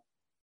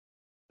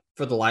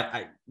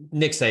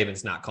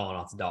Saban's not calling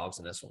off the dogs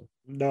in this one.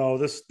 No,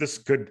 this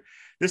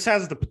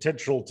has the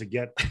potential to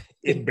get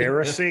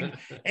embarrassing.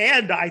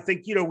 And I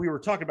think, we were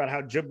talking about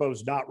how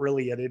Jimbo's not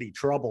really in any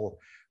trouble.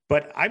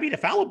 But I mean,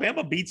 if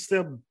Alabama beats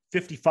them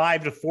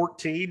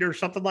 55-14 or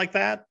something like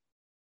that,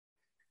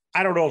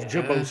 I don't know if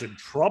Jimbo's in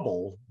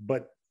trouble,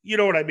 but you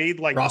know what I mean?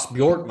 Like Ross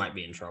Bjork might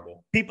be in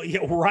trouble. People,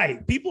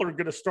 right. People are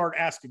going to start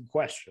asking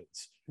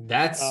questions.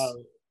 I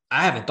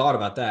haven't thought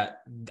about that.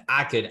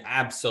 I could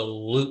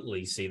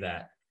absolutely see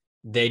that.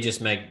 They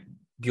just make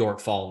Bjork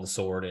fall on the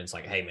sword, and it's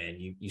like, hey man,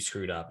 you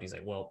screwed up. And he's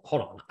like, well,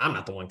 hold on. I'm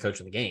not the one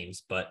coaching the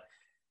games, but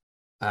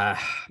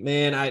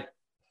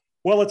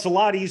well, it's a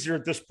lot easier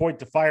at this point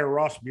to fire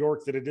Ross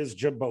Bjork than it is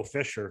Jimbo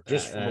Fisher,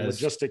 just from a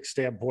logistics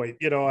standpoint.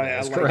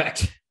 That's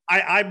correct.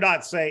 I'm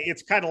not saying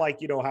it's kind of like,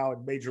 how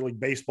in Major League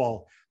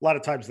Baseball, a lot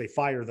of times they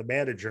fire the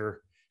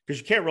manager because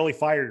you can't really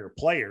fire your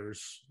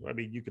players. I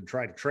mean, you can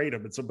try to trade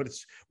them, but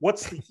it's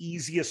what's the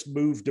easiest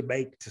move to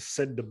make to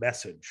send a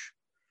message?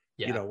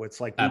 Yeah, it's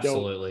like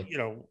absolutely.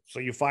 So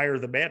you fire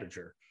the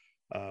manager.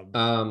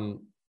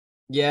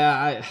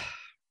 Yeah,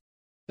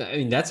 I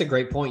mean that's a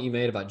great point you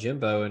made about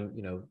Jimbo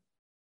and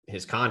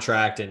his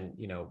contract, and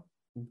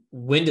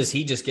when does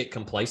he just get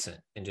complacent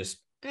and just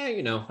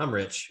I'm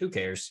rich, who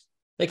cares?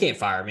 They can't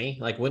fire me.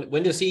 Like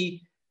when does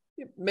he?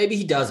 Maybe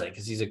he doesn't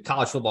because he's a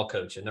college football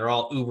coach and they're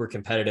all uber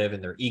competitive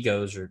and their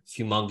egos are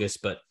humongous.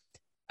 But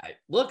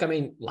I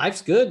mean,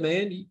 life's good,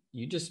 man.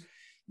 You just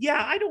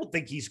I don't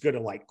think he's going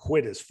to like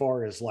quit as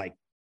far as like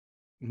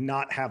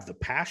not have the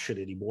passion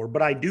anymore.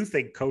 But I do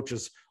think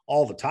coaches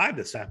all the time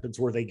this happens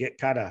where they get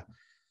kind of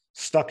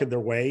stuck in their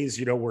ways,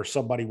 where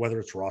somebody, whether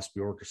it's Ross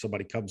Bjork or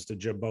somebody comes to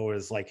Jimbo and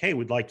is like, hey,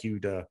 we'd like you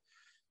to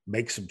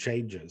make some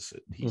changes.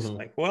 And he's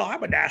like, well,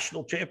 I'm a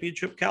national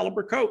championship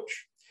caliber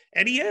coach.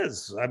 And he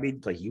is. I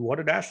mean, like, he won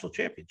a national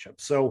championship.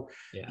 So,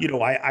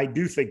 I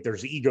do think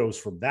there's egos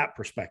from that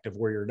perspective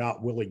where you're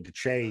not willing to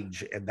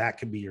change, and that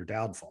can be your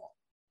downfall.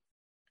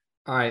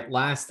 All right,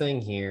 last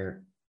thing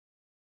here.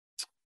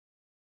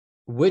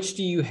 Which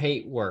do you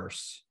hate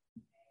worse?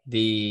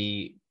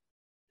 The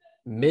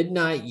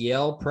midnight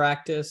yell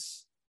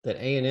practice that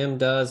A&M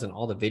does and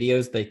all the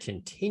videos they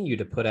continue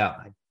to put out.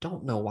 I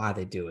don't know why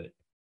they do it.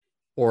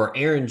 Or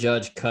Aaron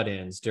Judge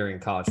cut-ins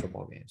during college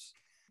football games.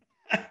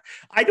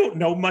 I don't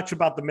know much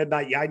about the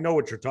midnight. Yeah, I know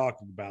what you're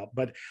talking about,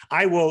 but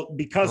I will,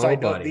 because I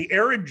know the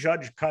Aaron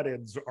Judge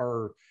cut-ins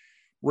are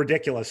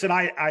ridiculous. And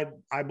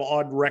I'm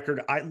on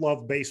record. I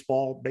love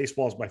baseball.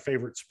 Baseball is my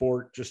favorite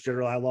sport. Just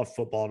generally, I love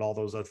football and all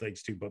those other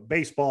things too, but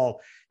baseball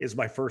is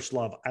my first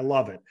love. I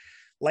love it.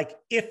 Like,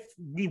 if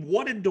we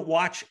wanted to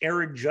watch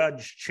Aaron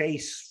Judge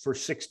chase for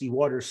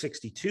 61 or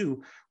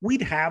 62,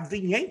 we'd have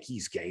the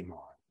Yankees game on.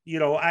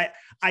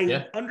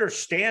 I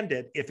understand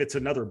it if it's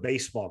another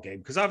baseball game,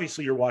 because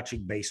obviously you're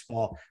watching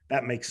baseball.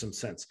 That makes some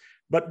sense.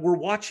 But we're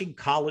watching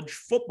college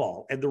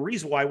football. And the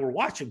reason why we're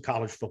watching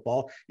college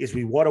football is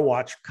we want to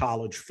watch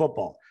college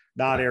football,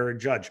 not Aaron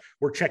Judge.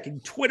 We're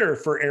checking Twitter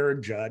for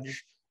Aaron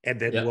Judge, and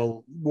then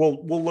we'll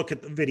look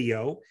at the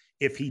video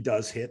if he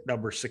does hit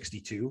number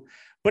 62.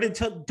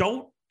 But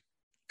don't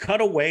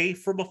cut away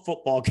from a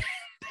football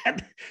game.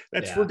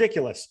 That's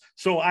ridiculous.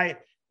 So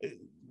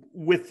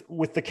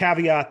with the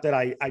caveat that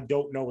I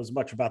don't know as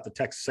much about the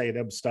Texas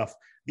A&M stuff,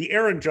 the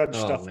Aaron Judge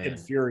stuff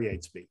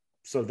infuriates me.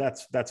 So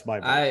that's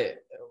my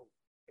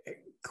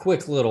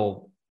quick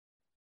little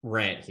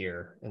rant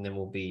here, and then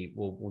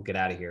we'll get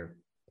out of here.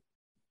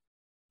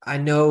 I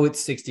know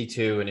it's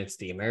 62 and it's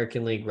the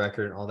American League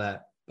record and all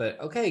that, but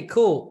okay,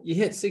 cool. You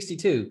hit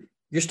 62.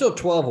 You're still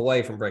 12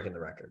 away from breaking the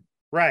record.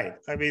 Right.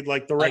 I mean,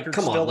 like, the record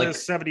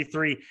is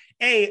 73.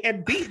 A,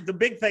 and B, the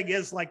big thing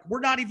is, like, we're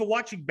not even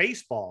watching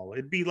baseball.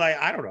 It'd be like,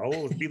 I don't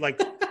know, it'd be like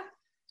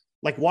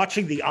like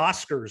watching the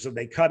Oscars and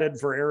they cut in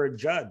for Aaron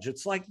Judge.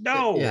 It's like,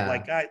 no,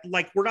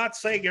 we're not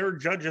saying Aaron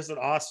Judge isn't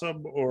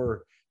awesome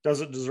or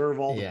doesn't deserve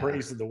all the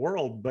praise in the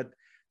world, but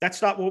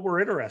that's not what we're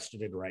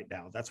interested in right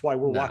now. That's why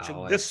we're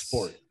watching this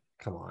sport.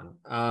 Come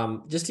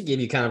on. Just to give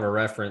you kind of a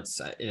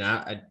reference,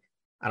 I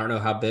don't know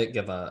how big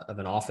of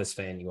an Office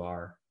fan you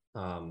are.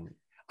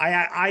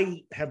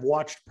 I have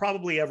watched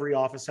probably every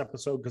Office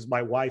episode because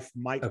my wife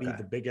might be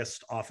the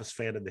biggest Office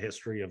fan in the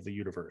history of the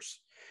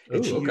universe.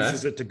 And she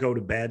uses it to go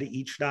to bed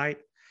each night.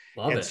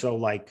 Love it. So,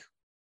 like,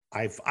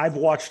 I've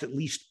watched at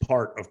least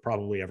part of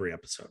probably every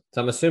episode.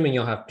 So I'm assuming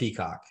you'll have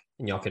Peacock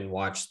and y'all can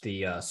watch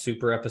the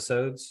super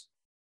episodes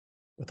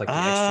with like the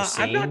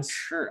extra scenes. I'm not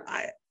sure.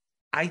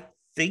 I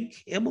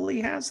think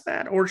Emily has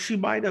that, or she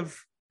might have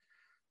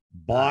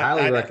bought. I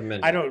highly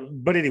recommend it. I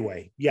don't, but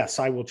anyway, yes,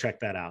 I will check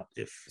that out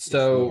if we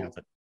have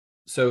it.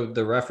 So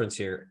the reference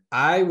here,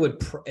 I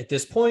would at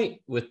this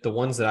point with the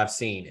ones that I've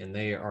seen, and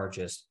they are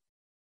just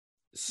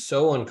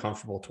so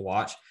uncomfortable to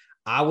watch.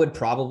 I would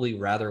probably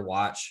rather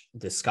watch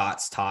the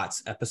Scott's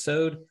Tots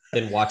episode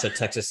than watch a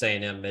Texas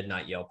A&M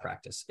midnight yell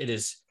practice. It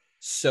is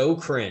so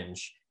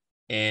cringe.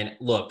 And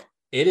look,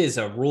 it is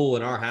a rule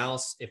in our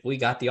house. If we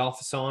got The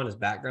Office on as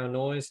background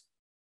noise,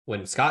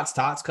 when Scott's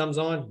Tots comes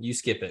on, you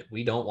skip it.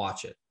 We don't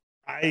watch it.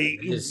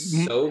 It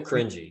is so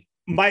cringy.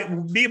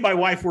 Me and my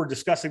wife were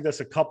discussing this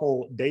a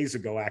couple days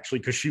ago, actually,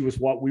 because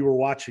we were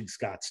watching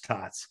Scott's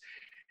Tots.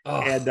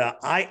 And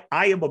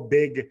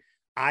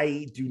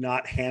I do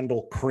not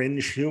handle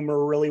cringe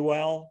humor really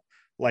well.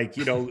 Like,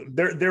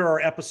 there are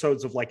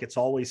episodes of, like, It's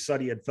Always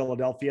Sunny in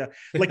Philadelphia.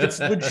 Like, it's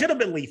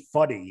legitimately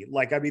funny.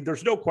 Like, I mean,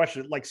 there's no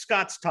question. Like,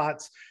 Scott's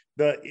Tots,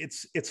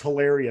 it's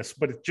hilarious,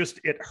 but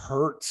it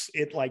hurts.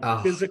 It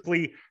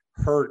physically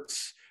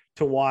hurts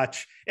to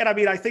watch. And I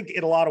mean, I think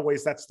in a lot of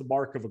ways that's the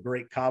mark of a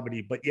great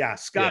comedy. But yeah,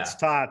 Scott's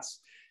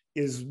Tots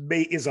is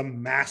a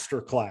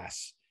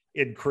masterclass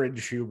in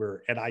cringe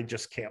humor, and I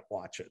just can't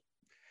watch it.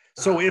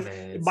 So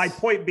my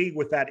point being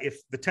with that,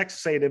 if the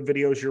Texas A&M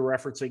videos you're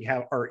referencing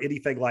are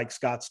anything like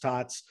Scott's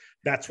Tots,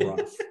 that's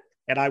rough.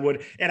 And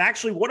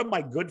actually one of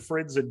my good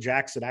friends in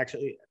Jackson,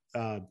 actually,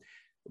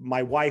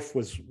 my wife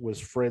was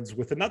friends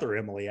with another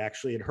Emily,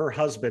 actually, and her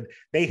husband,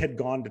 they had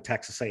gone to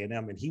Texas A&M,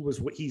 and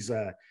he's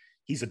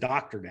a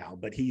doctor now,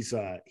 but he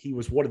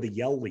was one of the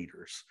Yell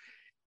leaders.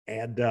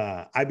 And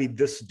I mean,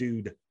 this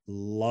dude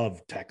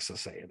loved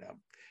Texas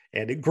A&M,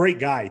 and a great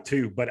guy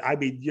too. But I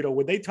mean,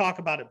 when they talk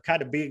about it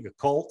kind of being a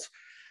cult,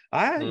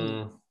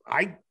 I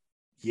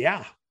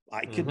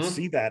can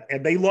see that.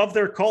 And they love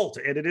their cult,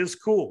 and it is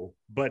cool,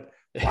 but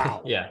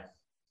wow. Yeah.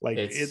 Like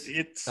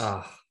it's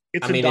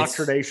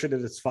indoctrination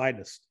at its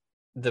finest.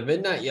 The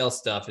Midnight Yell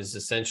stuff is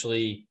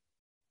essentially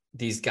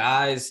these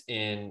guys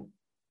in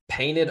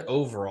painted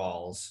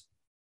overalls,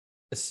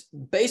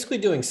 basically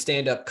doing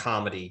stand-up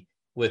comedy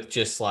with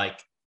just like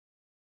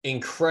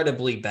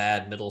incredibly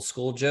bad middle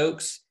school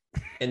jokes.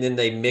 And then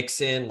they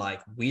mix in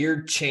like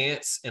weird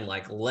chants and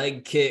like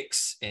leg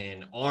kicks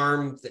and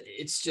arm.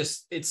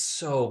 It's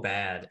so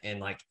bad. And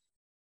like,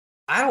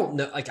 I don't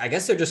know, like, I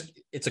guess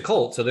it's a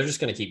cult. So they're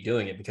just going to keep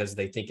doing it because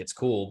they think it's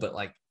cool. But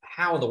like,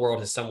 how in the world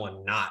has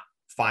someone not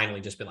finally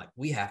just been like,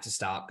 we have to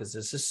stop because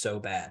this is so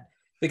bad?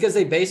 Because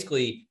they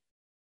basically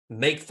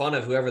make fun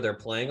of whoever they're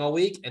playing all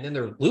week and then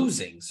they're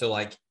losing. So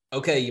like,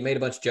 okay, you made a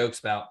bunch of jokes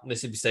about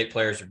Mississippi State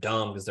players are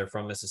dumb because they're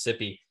from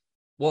Mississippi.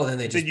 Well, then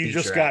they just beat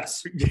your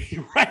ass.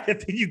 Right. And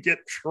then you get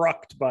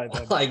trucked by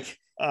them. Like,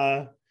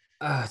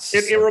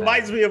 it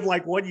reminds me of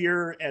like one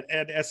year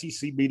at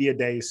SEC Media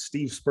Days,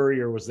 Steve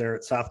Spurrier was there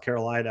at South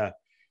Carolina,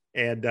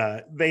 and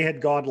they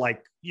had gone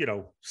like,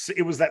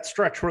 it was that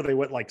stretch where they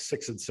went like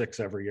 6-6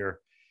 every year.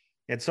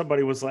 And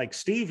somebody was like,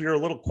 Steve, you're a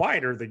little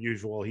quieter than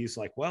usual. He's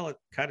like, well, it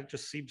kind of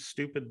just seems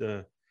stupid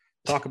to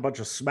talk a bunch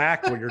of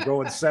smack when you're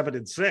going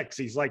 7-6.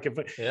 He's like,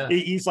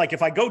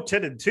 if I go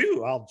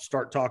 10-2, I'll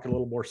start talking a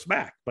little more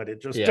smack, but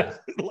it just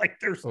like,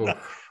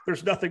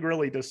 there's nothing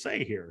really to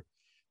say here.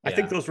 I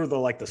think those were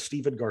the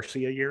Steven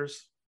Garcia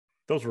years.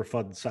 Those were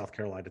fun South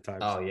Carolina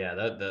times. Oh yeah.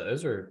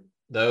 Those are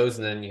those.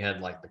 And then you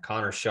had like the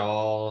Connor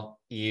Shaw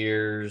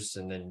years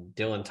and then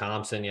Dylan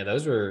Thompson. Yeah.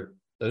 Those were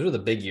the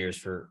big years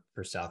for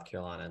South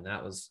Carolina. And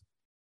that was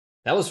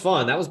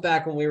fun. That was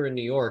back when we were in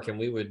New York and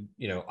we would,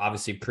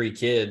 obviously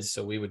pre-kids.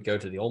 So we would go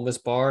to the Ole Miss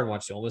bar and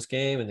watch the Ole Miss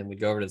game. And then we'd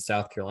go over to the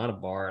South Carolina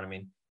bar. And I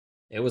mean,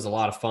 it was a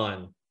lot of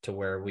fun to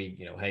where we,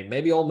 hey,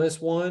 maybe Ole Miss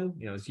won,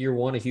 it's year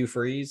one of Hugh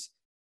Freeze.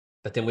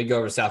 But then we go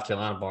over to South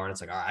Carolina bar and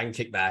it's like, all right, I can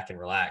kick back and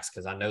relax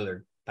because I know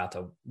they're about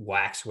to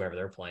wax whoever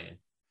they're playing.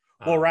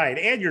 Well, right.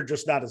 And you're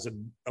just not as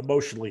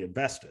emotionally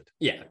invested.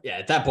 Yeah. Yeah.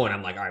 At that point,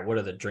 I'm like, all right, what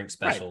are the drink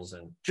specials?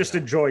 Right. And just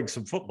enjoying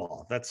some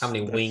football. That's how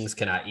many wings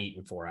can I eat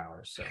in 4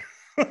 hours? So,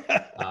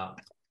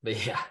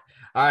 but yeah.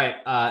 All right.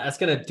 That's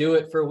going to do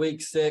it for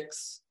week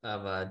 6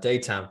 of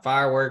Daytime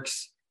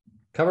Fireworks.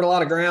 Covered a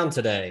lot of ground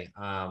today.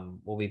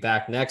 We'll be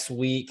back next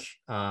week.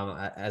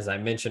 As I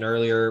mentioned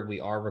earlier, we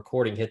are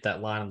recording Hit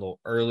That Line a little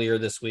earlier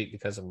this week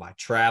because of my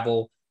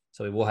travel.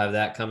 So we will have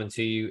that coming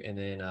to you. And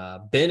then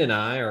Ben and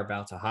I are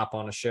about to hop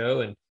on a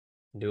show and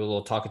do a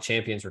little Talk of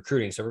Champions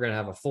recruiting. So we're going to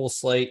have a full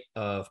slate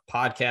of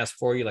podcasts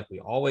for you like we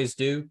always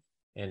do.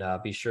 And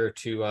be sure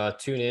to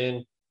tune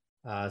in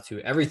to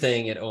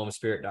everything at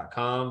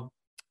omspirit.com.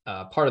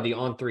 Part of the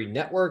On3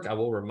 network, I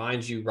will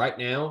remind you right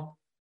now,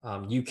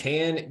 you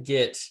can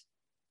get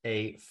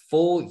a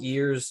full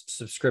year's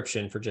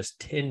subscription for just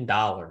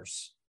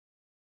 $10.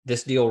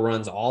 This deal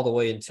runs all the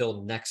way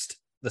until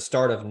the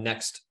start of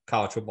next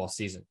college football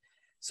season.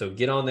 So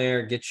get on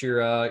there, get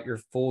your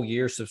full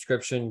year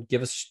subscription.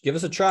 Give us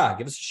a try,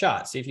 give us a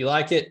shot. See if you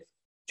like it.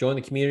 Join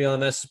the community on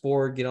the message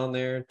board. Get on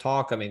there,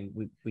 talk. I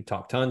mean, we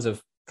talk tons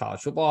of college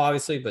football,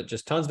 obviously, but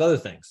just tons of other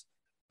things.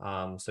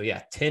 So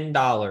yeah,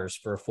 $10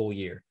 for a full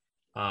year.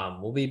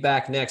 We'll be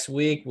back next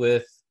week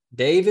with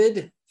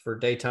David for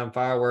Daytime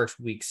Fireworks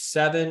week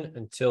 7.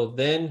 Until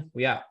then,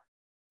 we out.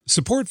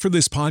 Support for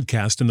this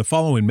podcast and the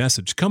following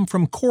message come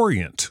from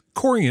Corient.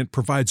 Corient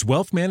provides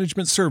wealth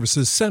management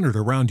services centered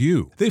around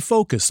you. They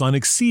focus on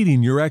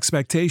exceeding your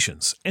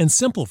expectations and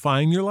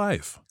simplifying your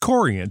life.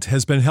 Corient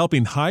has been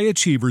helping high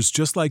achievers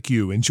just like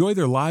you enjoy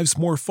their lives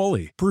more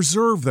fully,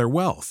 preserve their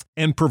wealth,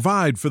 and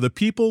provide for the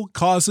people,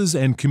 causes,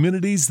 and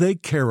communities they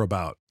care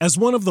about. As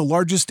one of the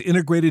largest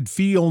integrated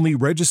fee-only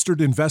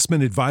registered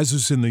investment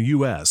advisors in the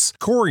U.S.,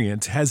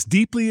 Corient has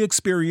deeply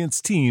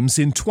experienced teams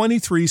in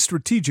 23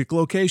 strategic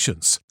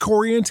locations.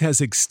 Corient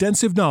has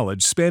extensive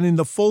knowledge spanning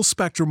the full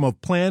spectrum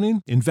of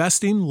planning,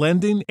 investing,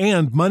 lending,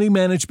 and money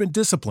management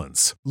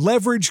disciplines.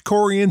 Leverage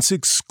Corient's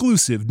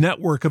exclusive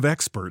network of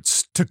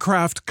experts to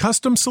craft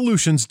custom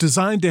solutions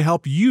designed to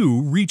help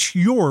you reach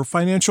your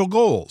financial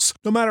goals,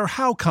 no matter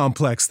how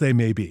complex they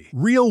may be.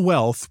 Real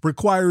wealth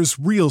requires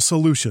real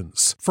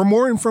solutions. For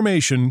more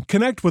information,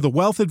 connect with a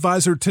wealth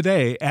advisor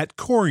today at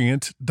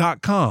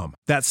Corient.com.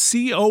 That's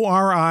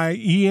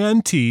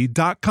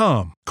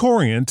Corient.com.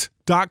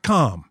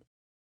 Corient.com.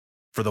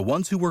 For the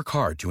ones who work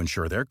hard to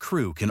ensure their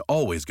crew can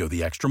always go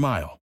the extra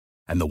mile,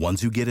 and the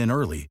ones who get in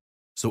early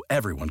so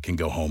everyone can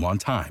go home on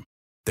time,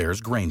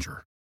 there's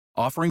Grainger,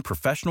 offering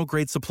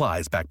professional-grade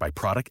supplies backed by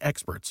product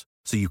experts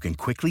so you can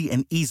quickly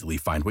and easily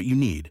find what you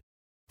need.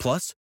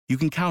 Plus, you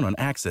can count on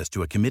access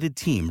to a committed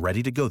team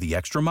ready to go the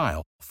extra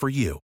mile for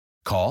you.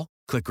 Call,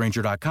 Click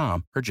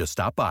Grainger.com or just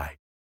stop by.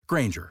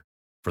 Grainger,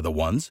 for the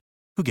ones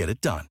who get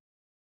it done.